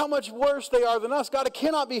how much worse they are than us. God, it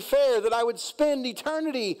cannot be fair that I would spend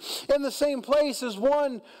eternity in the same place as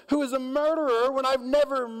one who is a murderer when I've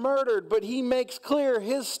never murdered. But He makes clear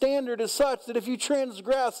His standard is such that if you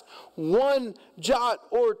transgress one jot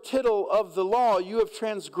or tittle of the law, you have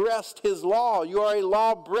transgressed His law. You are a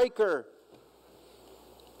lawbreaker.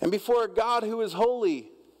 And before a God who is holy,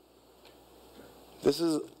 this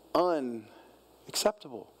is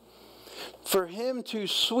unacceptable. For Him to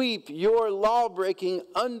sweep your law-breaking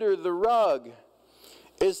under the rug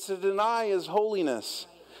is to deny His holiness,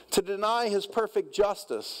 to deny His perfect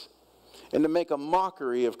justice, and to make a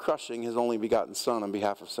mockery of crushing His only begotten Son on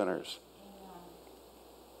behalf of sinners.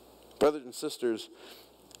 Brothers and sisters,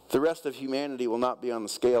 the rest of humanity will not be on the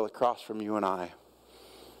scale across from you and I.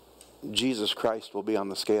 Jesus Christ will be on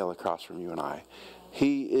the scale across from you and I.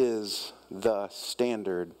 He is the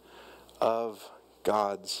standard of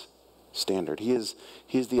God's standard. He is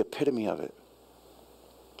the epitome of it.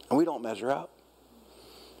 And we don't measure up.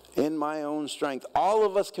 In my own strength, all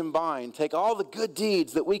of us combined take all the good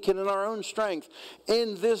deeds that we can in our own strength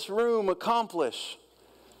in this room accomplish.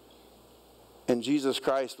 And Jesus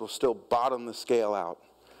Christ will still bottom the scale out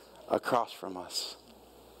across from us.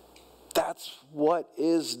 That's what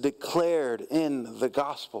is declared in the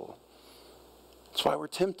gospel. That's why we're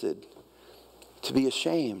tempted to be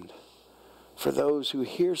ashamed for those who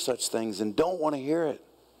hear such things and don't want to hear it.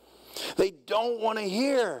 They don't want to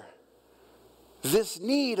hear this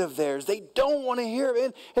need of theirs. They don't want to hear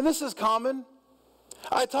it. And this is common.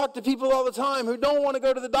 I talk to people all the time who don't want to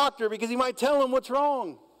go to the doctor because he might tell them what's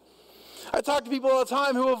wrong. I talk to people all the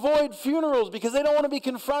time who avoid funerals because they don't want to be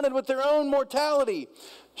confronted with their own mortality.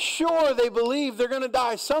 Sure, they believe they're going to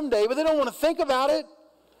die someday, but they don't want to think about it.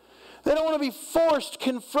 They don't want to be forced,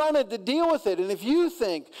 confronted to deal with it. And if you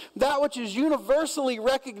think that which is universally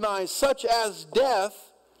recognized, such as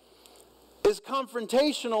death, is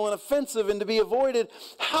confrontational and offensive and to be avoided,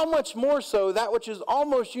 how much more so that which is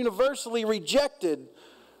almost universally rejected,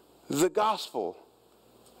 the gospel,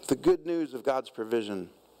 the good news of God's provision.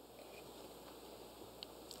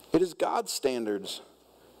 It is God's standards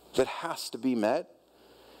that has to be met.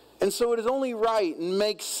 And so it is only right and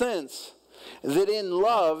makes sense that in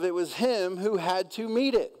love it was him who had to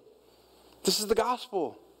meet it. This is the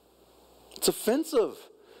gospel. It's offensive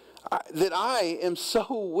that I am so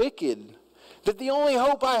wicked that the only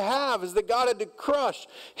hope I have is that God had to crush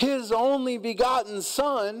his only begotten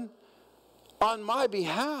Son on my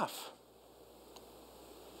behalf.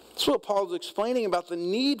 That's what Paul's explaining about the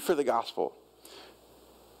need for the gospel.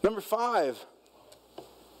 Number 5,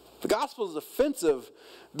 the gospel is offensive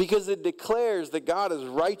because it declares that God is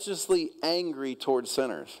righteously angry towards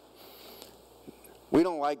sinners. We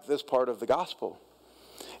don't like this part of the gospel.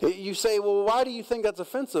 You say, well, why do you think that's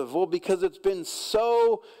offensive? Well, because it's been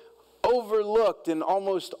so overlooked in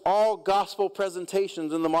almost all gospel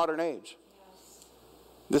presentations in the modern age. Yes.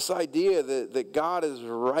 This idea that God is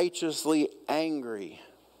righteously angry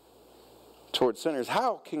towards sinners.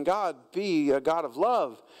 How can God be a God of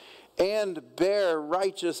love and bear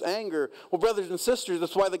righteous anger? Well, brothers and sisters,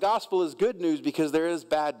 that's why the gospel is good news, because there is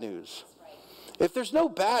bad news. If there's no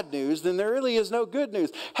bad news, then there really is no good news.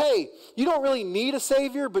 Hey, you don't really need a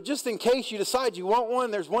Savior, but just in case you decide you want one,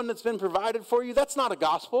 there's one that's been provided for you. That's not a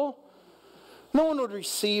gospel. No one would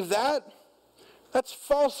receive that. That's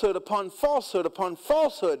falsehood upon falsehood upon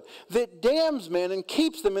falsehood that damns men and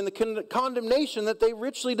keeps them in the condemnation that they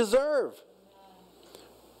richly deserve.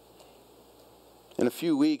 In a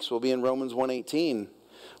few weeks, we'll be in Romans 1:18,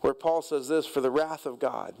 where Paul says this, "For the wrath of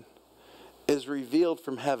God is revealed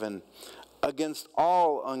from heaven against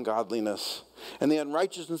all ungodliness and the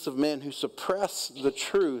unrighteousness of men who suppress the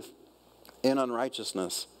truth in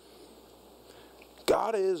unrighteousness."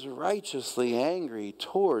 God is righteously angry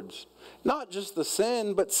towards not just the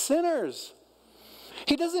sin, but sinners.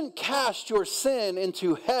 He doesn't cast your sin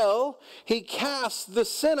into hell. He casts the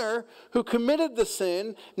sinner who committed the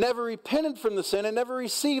sin, never repented from the sin, and never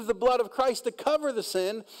received the blood of Christ to cover the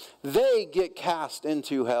sin. They get cast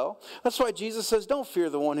into hell. That's why Jesus says, don't fear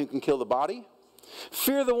the one who can kill the body.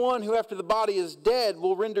 Fear the one who, after the body is dead,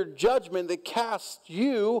 will render judgment that casts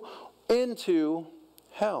you into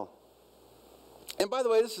hell. And by the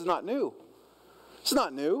way, this is not new. It's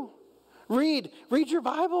not new. Read your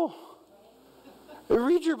Bible.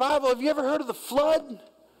 Read your Bible. Have you ever heard of the flood?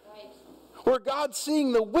 Where God,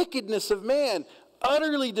 seeing the wickedness of man,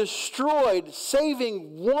 utterly destroyed,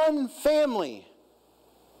 saving one family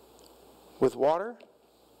with water.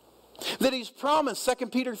 That he's promised, 2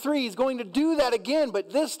 Peter 3, he's going to do that again,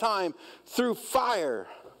 but this time through fire.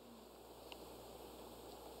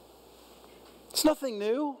 It's nothing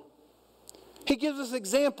new. He gives us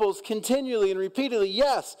examples continually and repeatedly.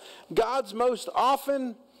 Yes, God's most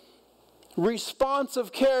often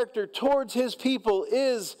responsive character towards his people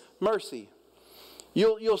is mercy.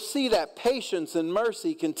 You'll see that patience and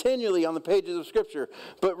mercy continually on the pages of Scripture.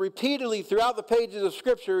 But repeatedly throughout the pages of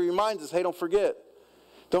Scripture, he reminds us, hey, don't forget.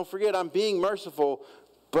 Don't forget, I'm being merciful,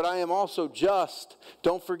 but I am also just.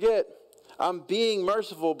 Don't forget, I'm being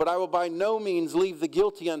merciful, but I will by no means leave the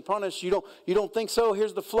guilty unpunished. You don't think so?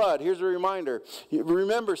 Here's the flood. Here's a reminder.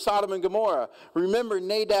 Remember Sodom and Gomorrah. Remember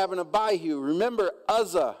Nadab and Abihu. Remember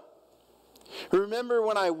Uzzah. Remember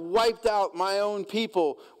when I wiped out my own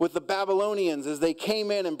people with the Babylonians as they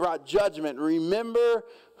came in and brought judgment. Remember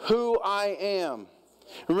who I am.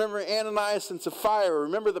 Remember Ananias and Sapphira.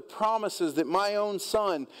 Remember the promises that my own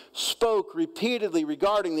son spoke repeatedly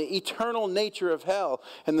regarding the eternal nature of hell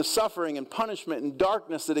and the suffering and punishment and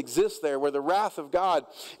darkness that exists there, where the wrath of God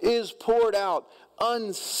is poured out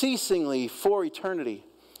unceasingly for eternity,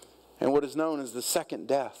 and what is known as the second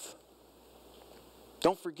death.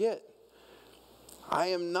 Don't forget, I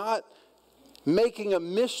am not making a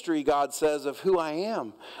mystery, God says, of who I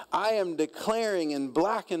am. I am declaring in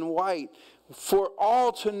black and white for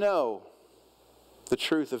all to know the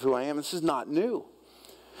truth of who I am. This is not new.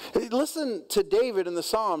 Listen to David in the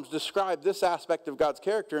Psalms describe this aspect of God's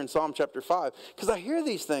character in Psalm chapter 5. Because I hear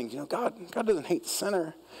these things. God doesn't hate the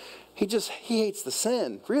sinner. He hates the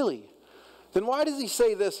sin. Really? Then why does he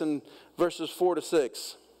say this in verses 4 to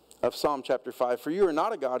 6 of Psalm chapter 5? For you are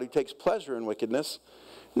not a God who takes pleasure in wickedness.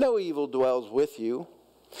 No evil dwells with you.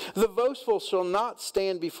 The boastful shall not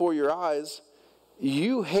stand before your eyes.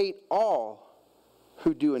 You hate all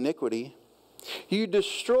who do iniquity. You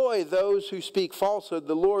destroy those who speak falsehood.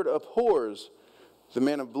 The Lord abhors the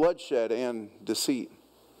man of bloodshed and deceit.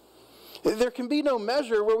 There can be no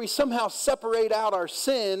measure where we somehow separate out our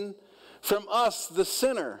sin from us, the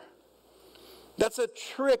sinner. That's a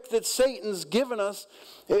trick that Satan's given us,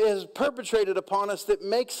 has perpetrated upon us, that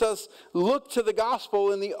makes us look to the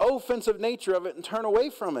gospel and the offensive nature of it and turn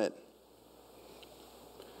away from it.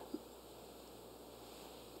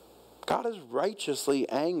 God is righteously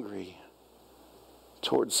angry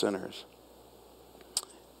towards sinners.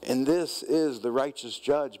 And this is the righteous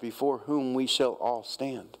judge before whom we shall all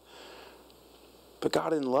stand. But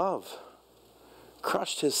God in love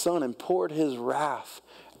crushed his Son and poured his wrath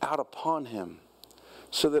out upon him,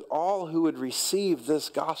 so that all who would receive this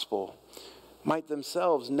gospel might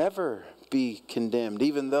themselves never be condemned,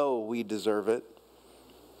 even though we deserve it.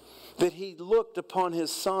 That he looked upon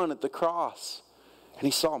his Son at the cross and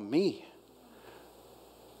he saw me,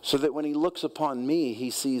 so that when he looks upon me, he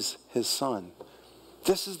sees his Son.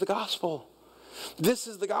 This is the gospel. This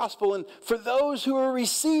is the gospel. And for those who are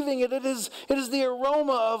receiving it, it is the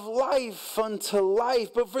aroma of life unto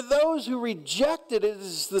life. But for those who reject it, it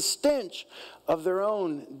is the stench of their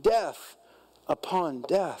own death upon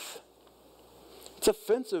death. It's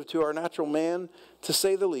offensive to our natural man, to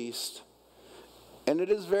say the least. And it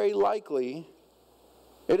is very likely,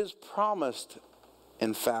 it is promised,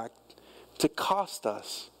 in fact, to cost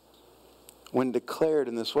us when declared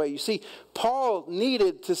in this way. You see, Paul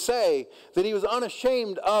needed to say that he was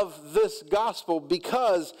unashamed of this gospel,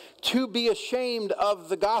 because to be ashamed of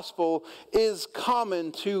the gospel is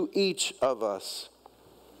common to each of us.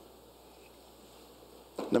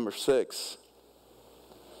 Number 6.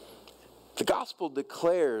 The gospel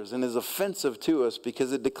declares and is offensive to us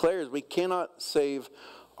because it declares we cannot save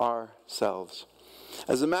ourselves.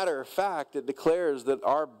 As a matter of fact, it declares that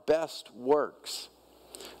our best works,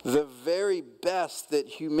 the very best that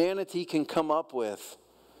humanity can come up with,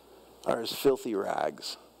 are as filthy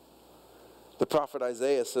rags. The prophet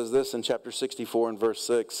Isaiah says this in chapter 64 and verse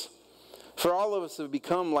 6. For all of us have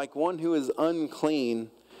become like one who is unclean,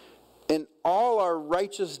 and all our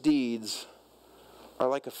righteous deeds are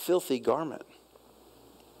like a filthy garment.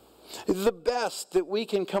 The best that we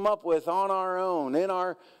can come up with on our own, in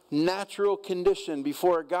our natural condition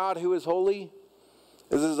before a God who is holy,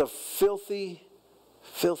 is a filthy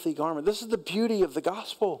garment. This is the beauty of the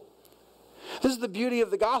gospel. This is the beauty of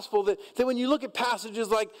the gospel, that when you look at passages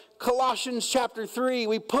like Colossians chapter 3,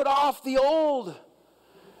 we put off the old,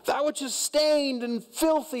 that which is stained and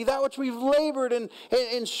filthy, that which we've labored and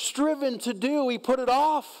striven to do, we put it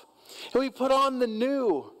off. And we put on the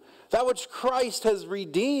new, that which Christ has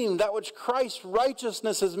redeemed, that which Christ's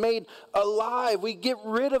righteousness has made alive. We get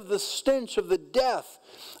rid of the stench of the death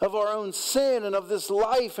of our own sin and of this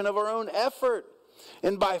life and of our own effort.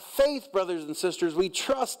 And by faith, brothers and sisters, we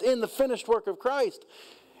trust in the finished work of Christ.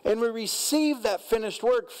 And we receive that finished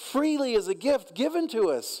work freely as a gift given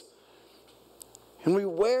to us. And we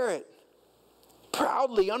wear it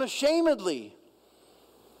proudly, unashamedly.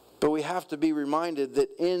 But we have to be reminded that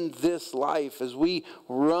in this life, as we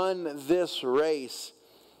run this race,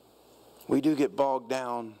 we do get bogged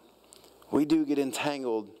down. We do get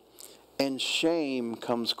entangled. And shame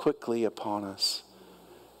comes quickly upon us.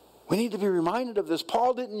 We need to be reminded of this.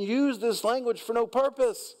 Paul didn't use this language for no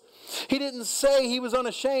purpose. He didn't say he was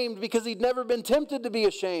unashamed because he'd never been tempted to be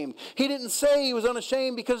ashamed. He didn't say he was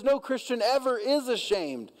unashamed because no Christian ever is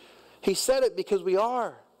ashamed. He said it because we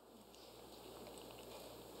are.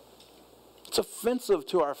 It's offensive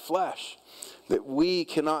to our flesh that we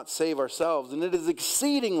cannot save ourselves. And it is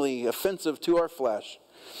exceedingly offensive to our flesh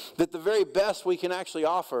that the very best we can actually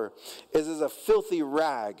offer is as a filthy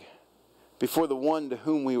rag before the one to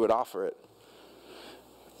whom we would offer it.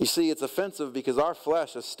 You see, it's offensive because our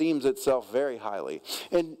flesh esteems itself very highly.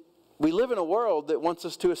 And we live in a world that wants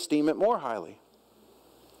us to esteem it more highly.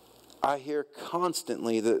 I hear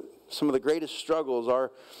constantly that some of the greatest struggles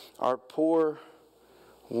our poor,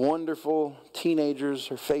 wonderful teenagers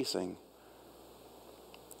are facing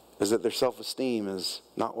is that their self-esteem is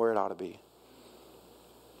not where it ought to be.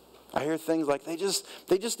 I hear things like they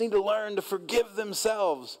just need to learn to forgive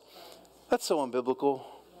themselves. That's so unbiblical.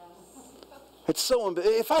 It's so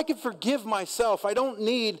if I could forgive myself, I don't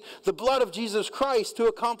need the blood of Jesus Christ to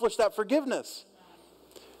accomplish that forgiveness.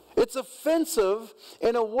 It's offensive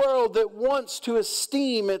in a world that wants to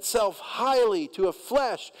esteem itself highly, to a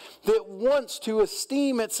flesh that wants to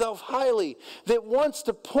esteem itself highly, that wants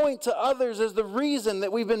to point to others as the reason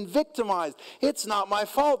that we've been victimized. It's not my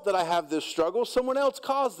fault that I have this struggle. Someone else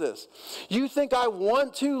caused this. You think I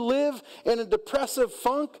want to live in a depressive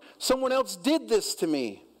funk? Someone else did this to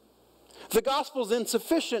me. The gospel's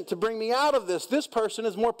insufficient to bring me out of this. This person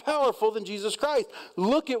is more powerful than Jesus Christ.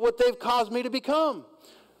 Look at what they've caused me to become.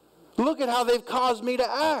 Look at how they've caused me to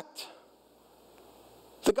act.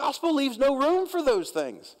 The gospel leaves no room for those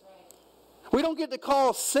things. We don't get to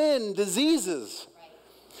call sin diseases.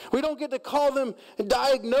 We don't get to call them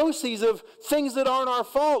diagnoses of things that aren't our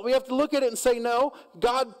fault. We have to look at it and say, no,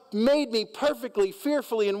 God made me perfectly,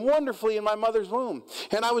 fearfully, and wonderfully in my mother's womb.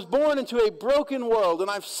 And I was born into a broken world, and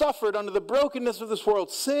I've suffered under the brokenness of this world.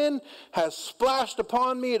 Sin has splashed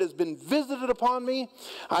upon me. It has been visited upon me.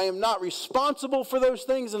 I am not responsible for those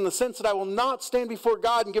things in the sense that I will not stand before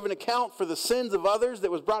God and give an account for the sins of others that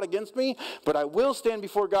was brought against me, but I will stand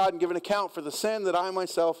before God and give an account for the sin that I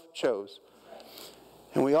myself chose.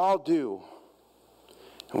 And we all do.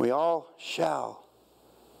 And we all shall.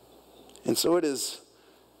 And so it is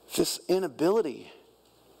this inability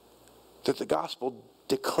that the gospel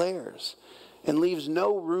declares and leaves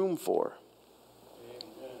no room for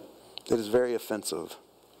that is very offensive.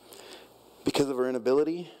 Because of our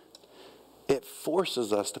inability, it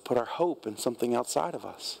forces us to put our hope in something outside of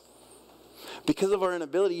us. Because of our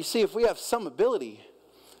inability, you see, if we have some ability,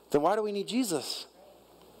 then why do we need Jesus?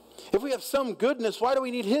 If we have some goodness, why do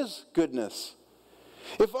we need His goodness?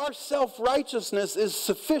 If our self-righteousness is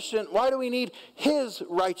sufficient, why do we need His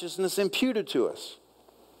righteousness imputed to us?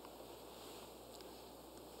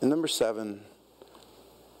 And number 7,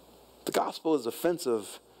 the gospel is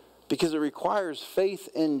offensive because it requires faith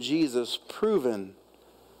in Jesus proven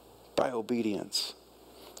by obedience.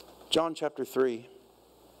 John chapter 3,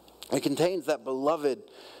 it contains that beloved,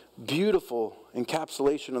 beautiful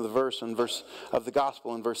encapsulation of the verse of the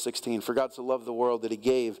gospel in verse 16. For God so loved the world that He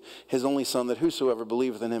gave His only Son, that whosoever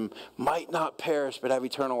believeth in Him might not perish but have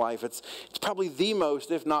eternal life. It's probably the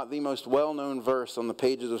most, if not the most well-known verse on the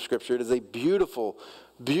pages of Scripture. It is a beautiful,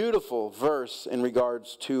 beautiful verse in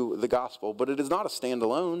regards to the gospel, but it is not a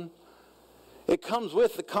standalone. It comes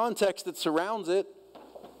with the context that surrounds it.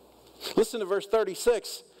 Listen to verse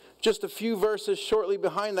 36, just a few verses shortly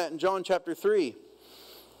behind that in John chapter 3.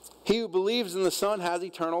 He who believes in the Son has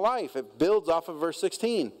eternal life. It builds off of verse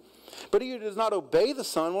 16. But he who does not obey the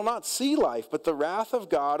Son will not see life, but the wrath of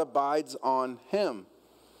God abides on him.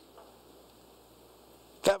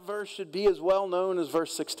 That verse should be as well known as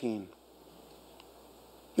verse 16.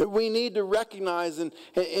 We need to recognize and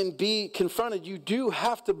be confronted. You do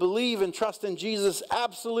have to believe and trust in Jesus,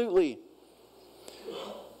 absolutely.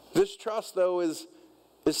 This trust, though, is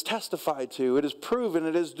testified to. It is proven.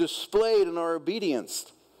 It is displayed in our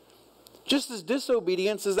obedience. Just as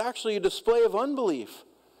disobedience is actually a display of unbelief.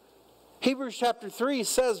 Hebrews chapter 3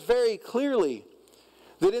 says very clearly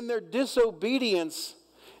that in their disobedience,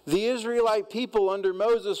 the Israelite people under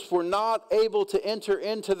Moses were not able to enter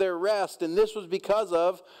into their rest, and this was because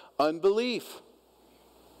of unbelief.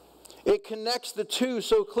 It connects the two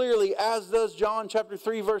so clearly, as does John chapter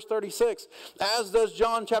 3 verse 36, as does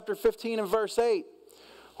John chapter 15 and verse 8,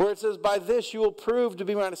 where it says, by this you will prove to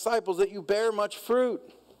be my disciples, that you bear much fruit.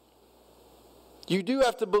 You do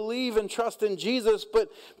have to believe and trust in Jesus, but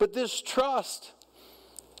this trust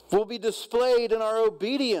will be displayed in our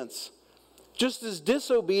obedience, just as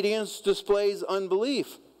disobedience displays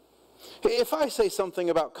unbelief. If I say something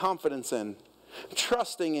about confidence in,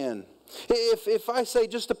 trusting in, if I say,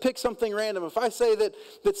 just to pick something random, if I say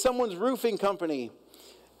that someone's roofing company,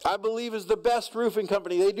 I believe is the best roofing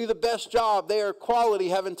company, they do the best job, they are quality,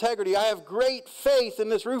 have integrity, I have great faith in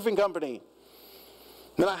this roofing company,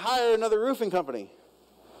 then I hire another roofing company.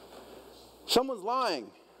 Someone's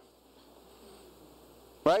lying.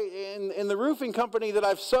 Right? In the roofing company that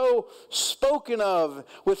I've so spoken of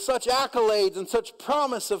with such accolades and such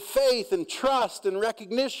promise of faith and trust and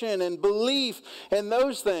recognition and belief and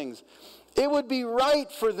those things, it would be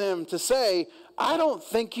right for them to say, I don't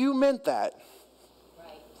think you meant that.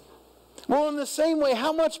 Well, in the same way,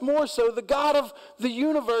 how much more so the God of the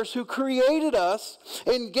universe who created us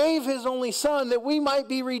and gave His only Son that we might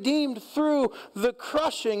be redeemed through the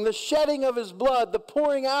crushing, the shedding of His blood, the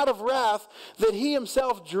pouring out of wrath that He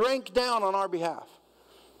Himself drank down on our behalf.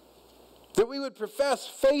 That we would profess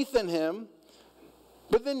faith in Him,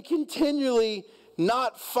 but then continually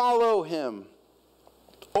not follow Him.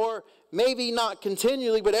 Or maybe not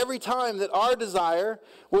continually, but every time that our desire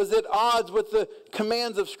was at odds with the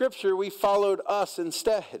commands of Scripture, we followed us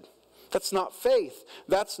instead. That's not faith.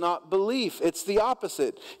 That's not belief. It's the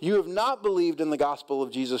opposite. You have not believed in the gospel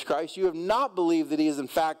of Jesus Christ. You have not believed that He is in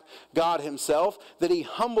fact God Himself, that He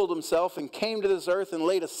humbled Himself and came to this earth and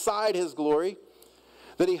laid aside His glory,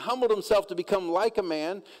 that He humbled Himself to become like a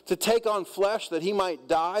man, to take on flesh that He might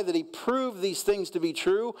die, that He proved these things to be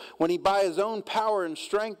true when He by His own power and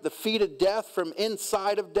strength defeated death from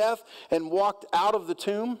inside of death and walked out of the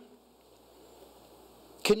tomb.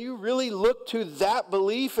 Can you really look to that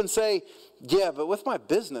belief and say, yeah, but with my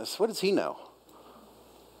business, what does He know?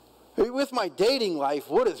 With my dating life,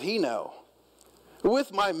 what does He know?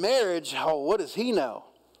 With my marriage, oh, what does He know?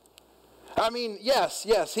 I mean, yes,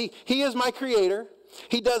 he is my creator.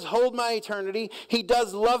 He does hold my eternity. He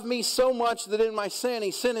does love me so much that in my sin,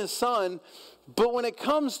 he sent his son. But when it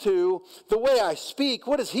comes to the way I speak,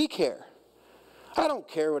 what does he care? I don't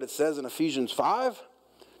care what it says in Ephesians 5.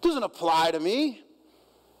 It doesn't apply to me.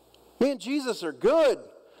 Me and Jesus are good.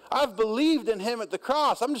 I've believed in him at the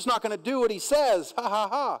cross. I'm just not going to do what he says. Ha ha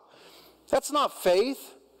ha. That's not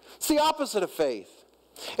faith. It's the opposite of faith.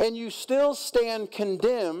 And you still stand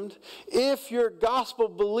condemned if your gospel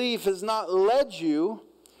belief has not led you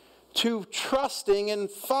to trusting and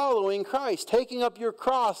following Christ, taking up your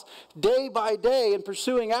cross day by day and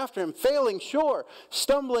pursuing after him, failing, sure,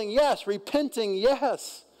 stumbling, yes, repenting,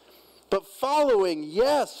 yes, but following,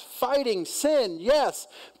 yes, fighting sin, yes,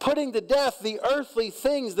 putting to death the earthly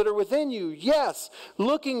things that are within you, yes,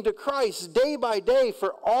 looking to Christ day by day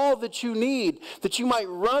for all that you need, that you might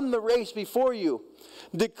run the race before you,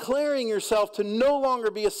 declaring yourself to no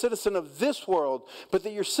longer be a citizen of this world, but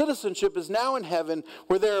that your citizenship is now in heaven,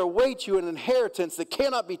 where there awaits you an inheritance that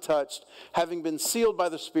cannot be touched, having been sealed by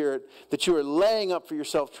the Spirit, that you are laying up for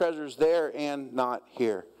yourself treasures there and not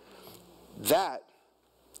here. That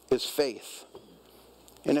is faith.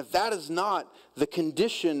 And if that is not the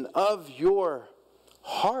condition of your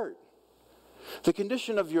heart, the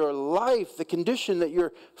condition of your life, the condition that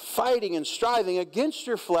you're fighting and striving against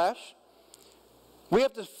your flesh, we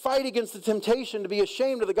have to fight against the temptation to be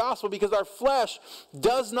ashamed of the gospel, because our flesh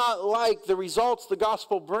does not like the results the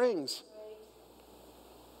gospel brings.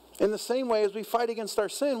 In the same way as we fight against our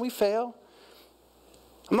sin, we fail.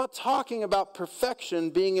 I'm not talking about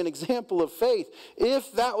perfection being an example of faith.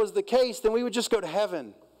 If that was the case, then we would just go to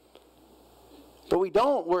heaven. But we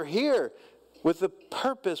don't. We're here with a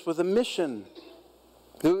purpose, with a mission.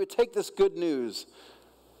 That we would take this good news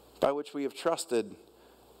by which we have trusted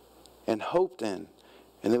and hoped in,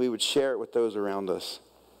 and then we would share it with those around us.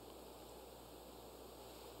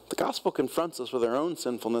 The gospel confronts us with our own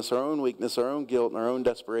sinfulness, our own weakness, our own guilt, and our own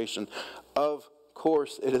desperation. Of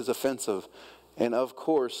course it is offensive, and of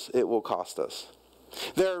course it will cost us.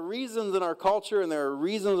 There are reasons in our culture and there are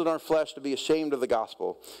reasons in our flesh to be ashamed of the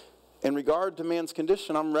gospel. In regard to man's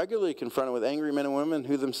condition, I'm regularly confronted with angry men and women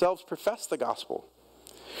who themselves profess the gospel,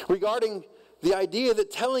 regarding the idea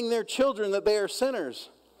that telling their children that they are sinners,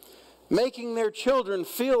 making their children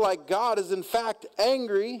feel like God is in fact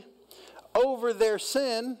angry over their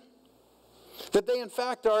sin, that they in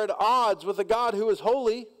fact are at odds with a God who is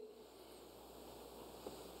holy,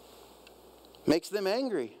 makes them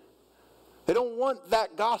angry. They don't want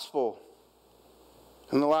that gospel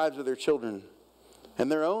in the lives of their children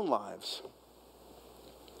and their own lives.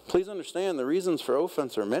 Please understand, the reasons for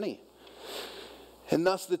offense are many. And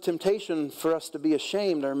thus the temptation for us to be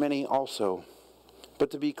ashamed are many also. But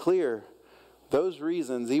to be clear, those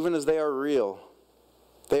reasons, even as they are real,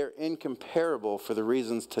 they are incomparable for the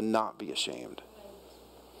reasons to not be ashamed.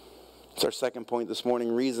 It's our second point this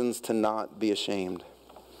morning, reasons to not be ashamed.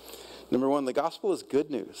 Number one, the gospel is good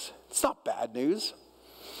news. It's not bad news.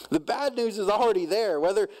 The bad news is already there.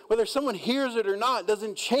 Whether someone hears it or not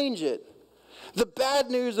doesn't change it. The bad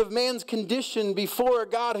news of man's condition before a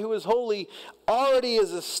God who is holy already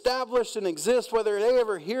is established and exists. Whether they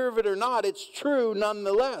ever hear of it or not, it's true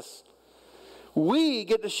nonetheless. We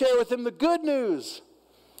get to share with them the good news.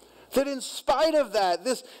 That in spite of that,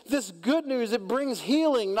 this good news, it brings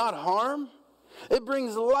healing, not harm. It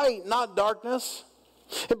brings light, not darkness.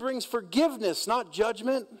 It brings forgiveness, not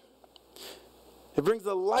judgment. It brings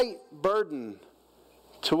a light burden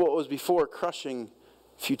to what was before crushing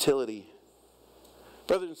futility.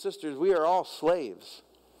 Brothers and sisters, we are all slaves.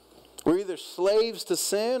 We're either slaves to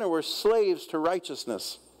sin or we're slaves to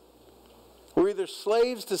righteousness. We're either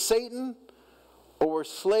slaves to Satan or we're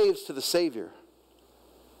slaves to the Savior.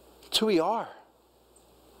 That's who we are.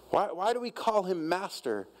 Why do we call him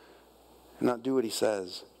master and not do what he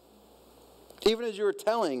says? Even as you were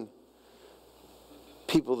telling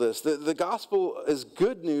people this, the gospel is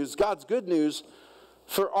good news, God's good news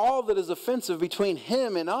for all that is offensive between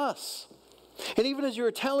him and us. And even as you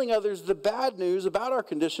were telling others the bad news about our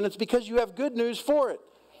condition, it's because you have good news for it.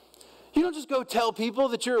 You don't just go tell people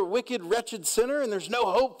that you're a wicked, wretched sinner and there's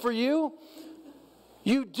no hope for you.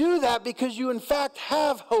 You do that because you in fact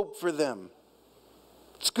have hope for them.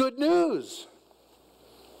 It's good news.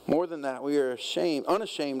 More than that, we are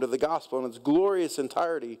unashamed of the gospel in its glorious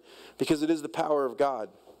entirety because it is the power of God.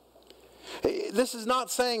 This is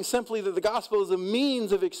not saying simply that the gospel is a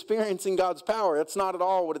means of experiencing God's power. That's not at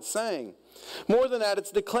all what it's saying. More than that,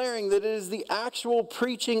 it's declaring that it is the actual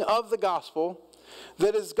preaching of the gospel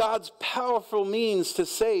that is God's powerful means to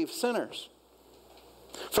save sinners.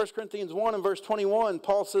 1 Corinthians 1 and verse 21,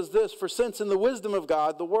 Paul says this, "For since in the wisdom of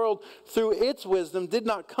God, the world through its wisdom did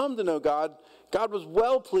not come to know God, God was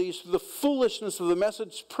well pleased through the foolishness of the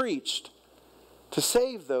message preached to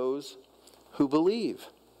save those who believe."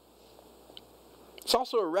 It's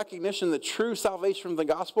also a recognition that true salvation from the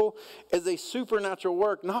gospel is a supernatural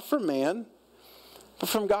work, not from man, but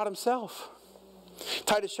from God himself.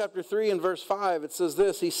 Titus chapter 3 and verse 5, it says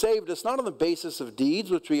this, "He saved us not on the basis of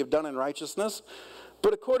deeds which we have done in righteousness,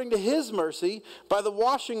 but according to his mercy, by the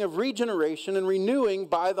washing of regeneration and renewing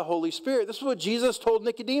by the Holy Spirit." This is what Jesus told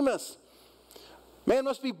Nicodemus. Man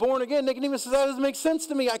must be born again. Nicodemus says, that doesn't make sense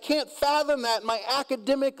to me. I can't fathom that in my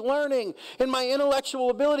academic learning, in my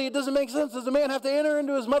intellectual ability. It doesn't make sense. Does a man have to enter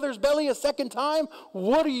into his mother's belly a second time?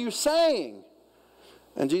 What are you saying?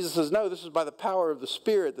 And Jesus says, no, this is by the power of the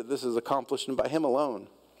Spirit that this is accomplished, and by him alone.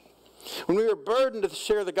 When we are burdened to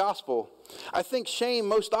share the gospel, I think shame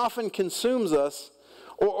most often consumes us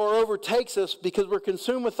or overtakes us because we're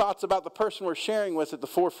consumed with thoughts about the person we're sharing with at the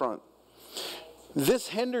forefront. This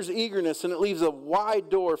hinders eagerness, and it leaves a wide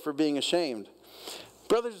door for being ashamed.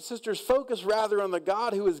 Brothers and sisters, focus rather on the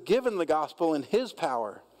God who has given the gospel in his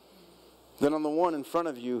power than on the one in front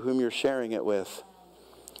of you whom you're sharing it with.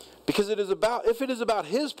 Because if it is about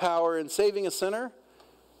his power in saving a sinner,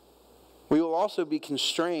 we will also be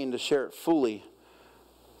constrained to share it fully,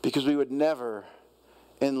 because we would never,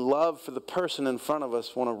 in love for the person in front of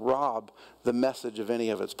us, want to rob the message of any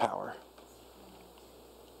of its power.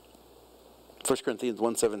 1 Corinthians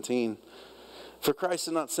 1:17, "For Christ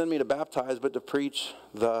did not send me to baptize, but to preach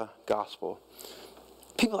the gospel."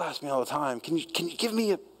 People ask me all the time, can you give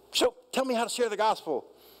me tell me how to share the gospel?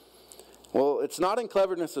 Well, it's not in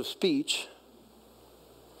cleverness of speech.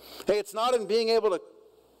 Hey, it's not in being able to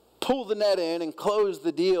pull the net in and close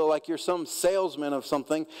the deal like you're some salesman of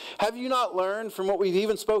something. Have you not learned from what we've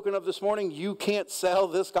even spoken of this morning, you can't sell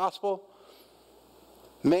this gospel?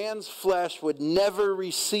 Man's flesh would never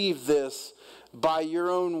receive this by your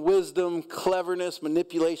own wisdom, cleverness,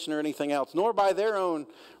 manipulation, or anything else, nor by their own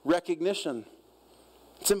recognition.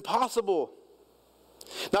 It's impossible.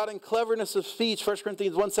 Not in cleverness of speech, 1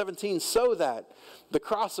 Corinthians 1:17, "so that the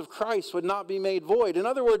cross of Christ would not be made void." In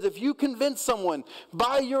other words, if you convince someone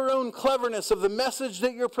by your own cleverness of the message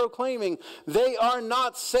that you're proclaiming, they are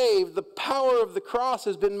not saved, the power of the cross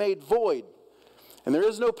has been made void. And there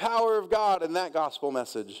is no power of God in that gospel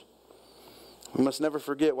message. We must never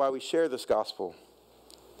forget why we share this gospel.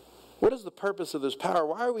 What is the purpose of this power?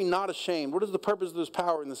 Why are we not ashamed? What is the purpose of this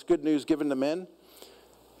power and this good news given to men?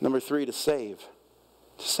 Number 3, to save.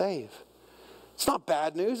 To save. It's not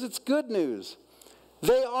bad news, it's good news.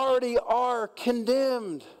 They already are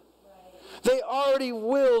condemned. They already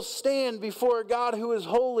will stand before a God who is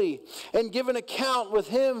holy and give an account with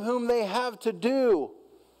him whom they have to do.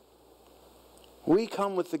 We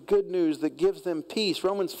come with the good news that gives them peace.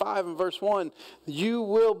 Romans 5 and verse 1, you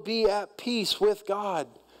will be at peace with God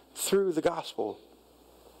through the gospel.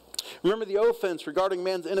 Remember the offense regarding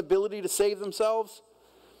man's inability to save themselves?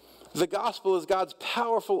 The gospel is God's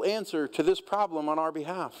powerful answer to this problem on our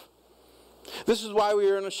behalf. This is why we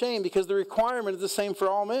are unashamed, because the requirement is the same for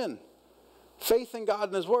all men. Faith in God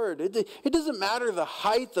and his word. It doesn't matter the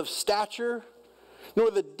height of stature, nor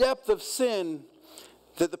the depth of sin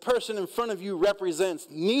that the person in front of you represents.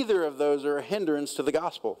 Neither of those are a hindrance to the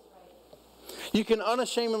gospel. You can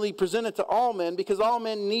unashamedly present it to all men because all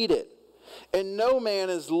men need it. And no man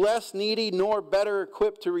is less needy nor better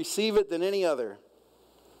equipped to receive it than any other.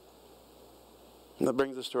 And that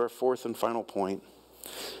brings us to our fourth and final point.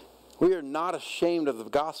 We are not ashamed of the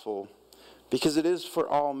gospel because it is for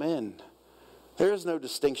all men. There is no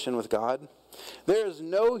distinction with God. There is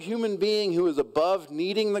no human being who is above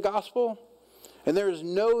needing the gospel, and there is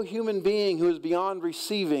no human being who is beyond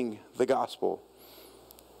receiving the gospel.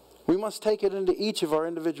 We must take it into each of our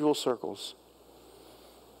individual circles.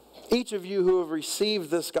 Each of you who have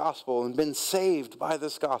received this gospel and been saved by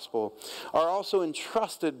this gospel are also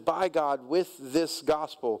entrusted by God with this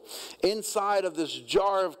gospel inside of this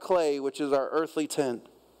jar of clay, which is our earthly tent.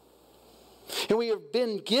 And we have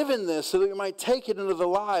been given this so that we might take it into the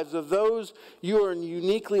lives of those you are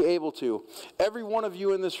uniquely able to. Every one of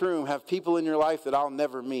you in this room have people in your life that I'll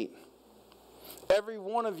never meet. Every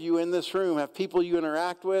one of you in this room have people you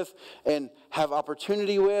interact with and have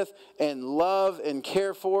opportunity with and love and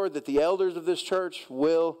care for that the elders of this church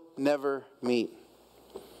will never meet.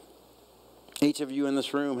 Each of you in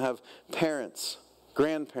this room have parents,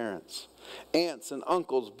 grandparents, aunts and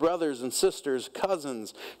uncles, brothers and sisters,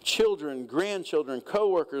 cousins, children, grandchildren,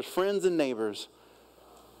 co-workers, friends and neighbors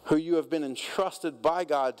who you have been entrusted by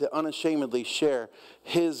God to unashamedly share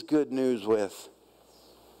his good news with.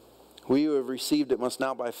 We who have received it must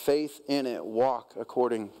now by faith in it walk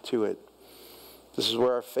according to it. This is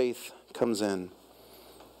where our faith comes in.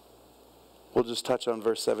 We'll just touch on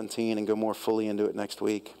verse 17 and go more fully into it next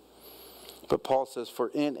week. But Paul says, for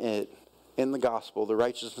in it, in the gospel, the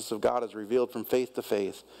righteousness of God is revealed from faith to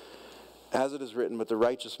faith. As it is written, but the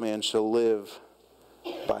righteous man shall live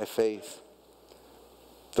by faith.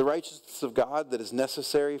 The righteousness of God that is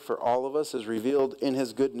necessary for all of us is revealed in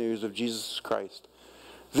his good news of Jesus Christ.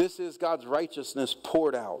 This is God's righteousness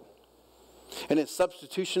poured out in his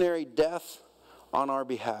substitutionary death on our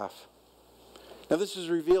behalf. Now this is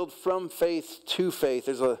revealed from faith to faith.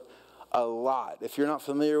 There's a lot. If you're not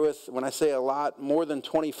familiar with, when I say a lot, more than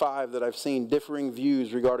 25 that I've seen differing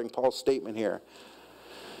views regarding Paul's statement here.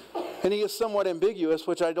 And he is somewhat ambiguous,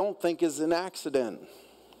 which I don't think is an accident.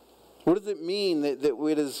 What does it mean that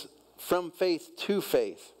it is from faith to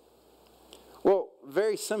faith? Well,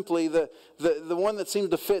 very simply, the one that seems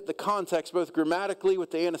to fit the context, both grammatically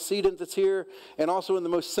with the antecedent that's here, and also in the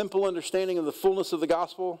most simple understanding of the fullness of the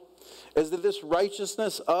gospel, is that this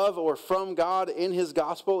righteousness of or from God in his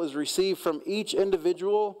gospel is received from each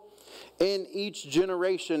individual in each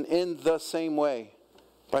generation in the same way,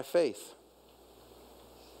 by faith.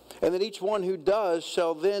 And that each one who does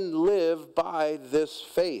shall then live by this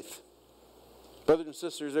faith. Brothers and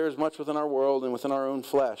sisters, there is much within our world and within our own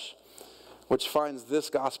flesh which finds this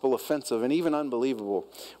gospel offensive and even unbelievable.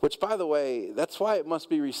 Which, by the way, that's why it must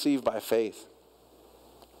be received by faith.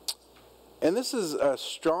 And this is a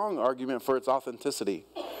strong argument for its authenticity.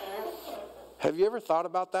 Have you ever thought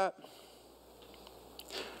about that?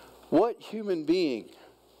 What human being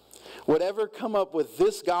would ever come up with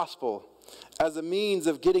this gospel as a means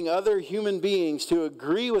of getting other human beings to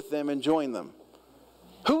agree with them and join them?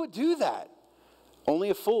 Who would do that? Only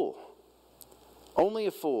a fool. Only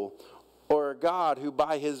a fool. Or a God who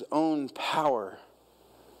by his own power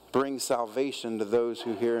brings salvation to those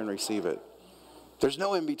who hear and receive it. There's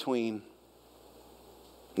no in between.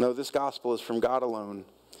 No, this gospel is from God alone,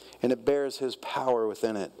 and it bears his power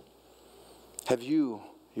within it. Have you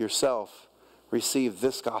yourself received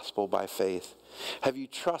this gospel by faith? Have you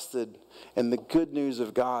trusted in the good news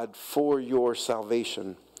of God for your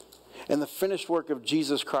salvation, and the finished work of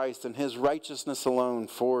Jesus Christ and his righteousness alone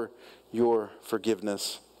for your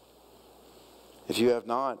forgiveness? If you have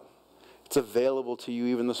not, it's available to you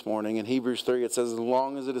even this morning. In Hebrews 3, it says, as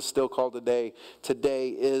long as it is still called today, today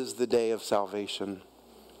is the day of salvation.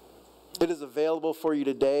 It is available for you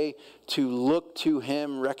today to look to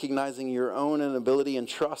him, recognizing your own inability and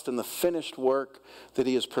trust in the finished work that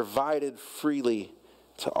he has provided freely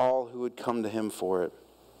to all who would come to him for it.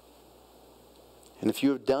 And if you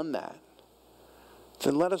have done that,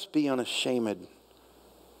 then let us be unashamed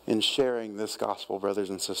in sharing this gospel, brothers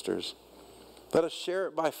and sisters. Let us share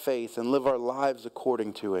it by faith and live our lives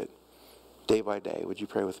according to it, day by day. Would you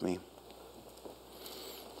pray with me?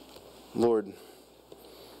 Lord,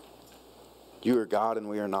 you are God and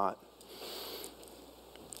we are not.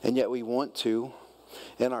 And yet we want to.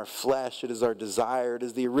 In our flesh, it is our desire. It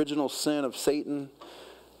is the original sin of Satan.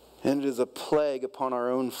 And it is a plague upon our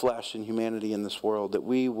own flesh and humanity in this world that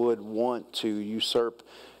we would want to usurp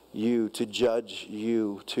you, to judge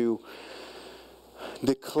you, to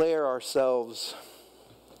declare ourselves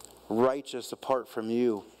righteous apart from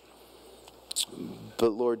you.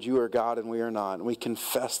 But Lord, you are God and we are not. And we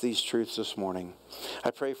confess these truths this morning.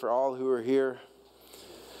 I pray for all who are here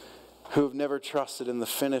who have never trusted in the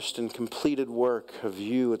finished and completed work of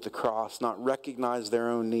you at the cross, not recognized their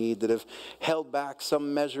own need, that have held back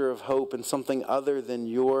some measure of hope in something other than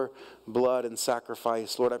your blood and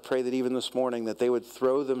sacrifice. Lord, I pray that even this morning that they would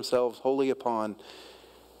throw themselves wholly upon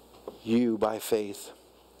you by faith.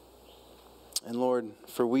 And Lord,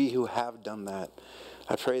 for we who have done that,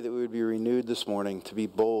 I pray that we would be renewed this morning to be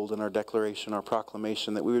bold in our declaration, our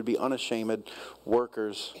proclamation, that we would be unashamed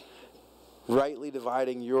workers, rightly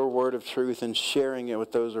dividing your word of truth and sharing it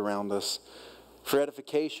with those around us, for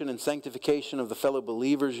edification and sanctification of the fellow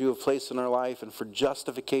believers you have placed in our life, and for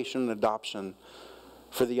justification and adoption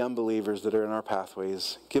for the unbelievers that are in our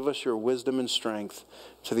pathways. Give us your wisdom and strength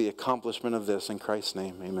to the accomplishment of this. In Christ's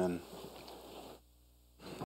name, amen.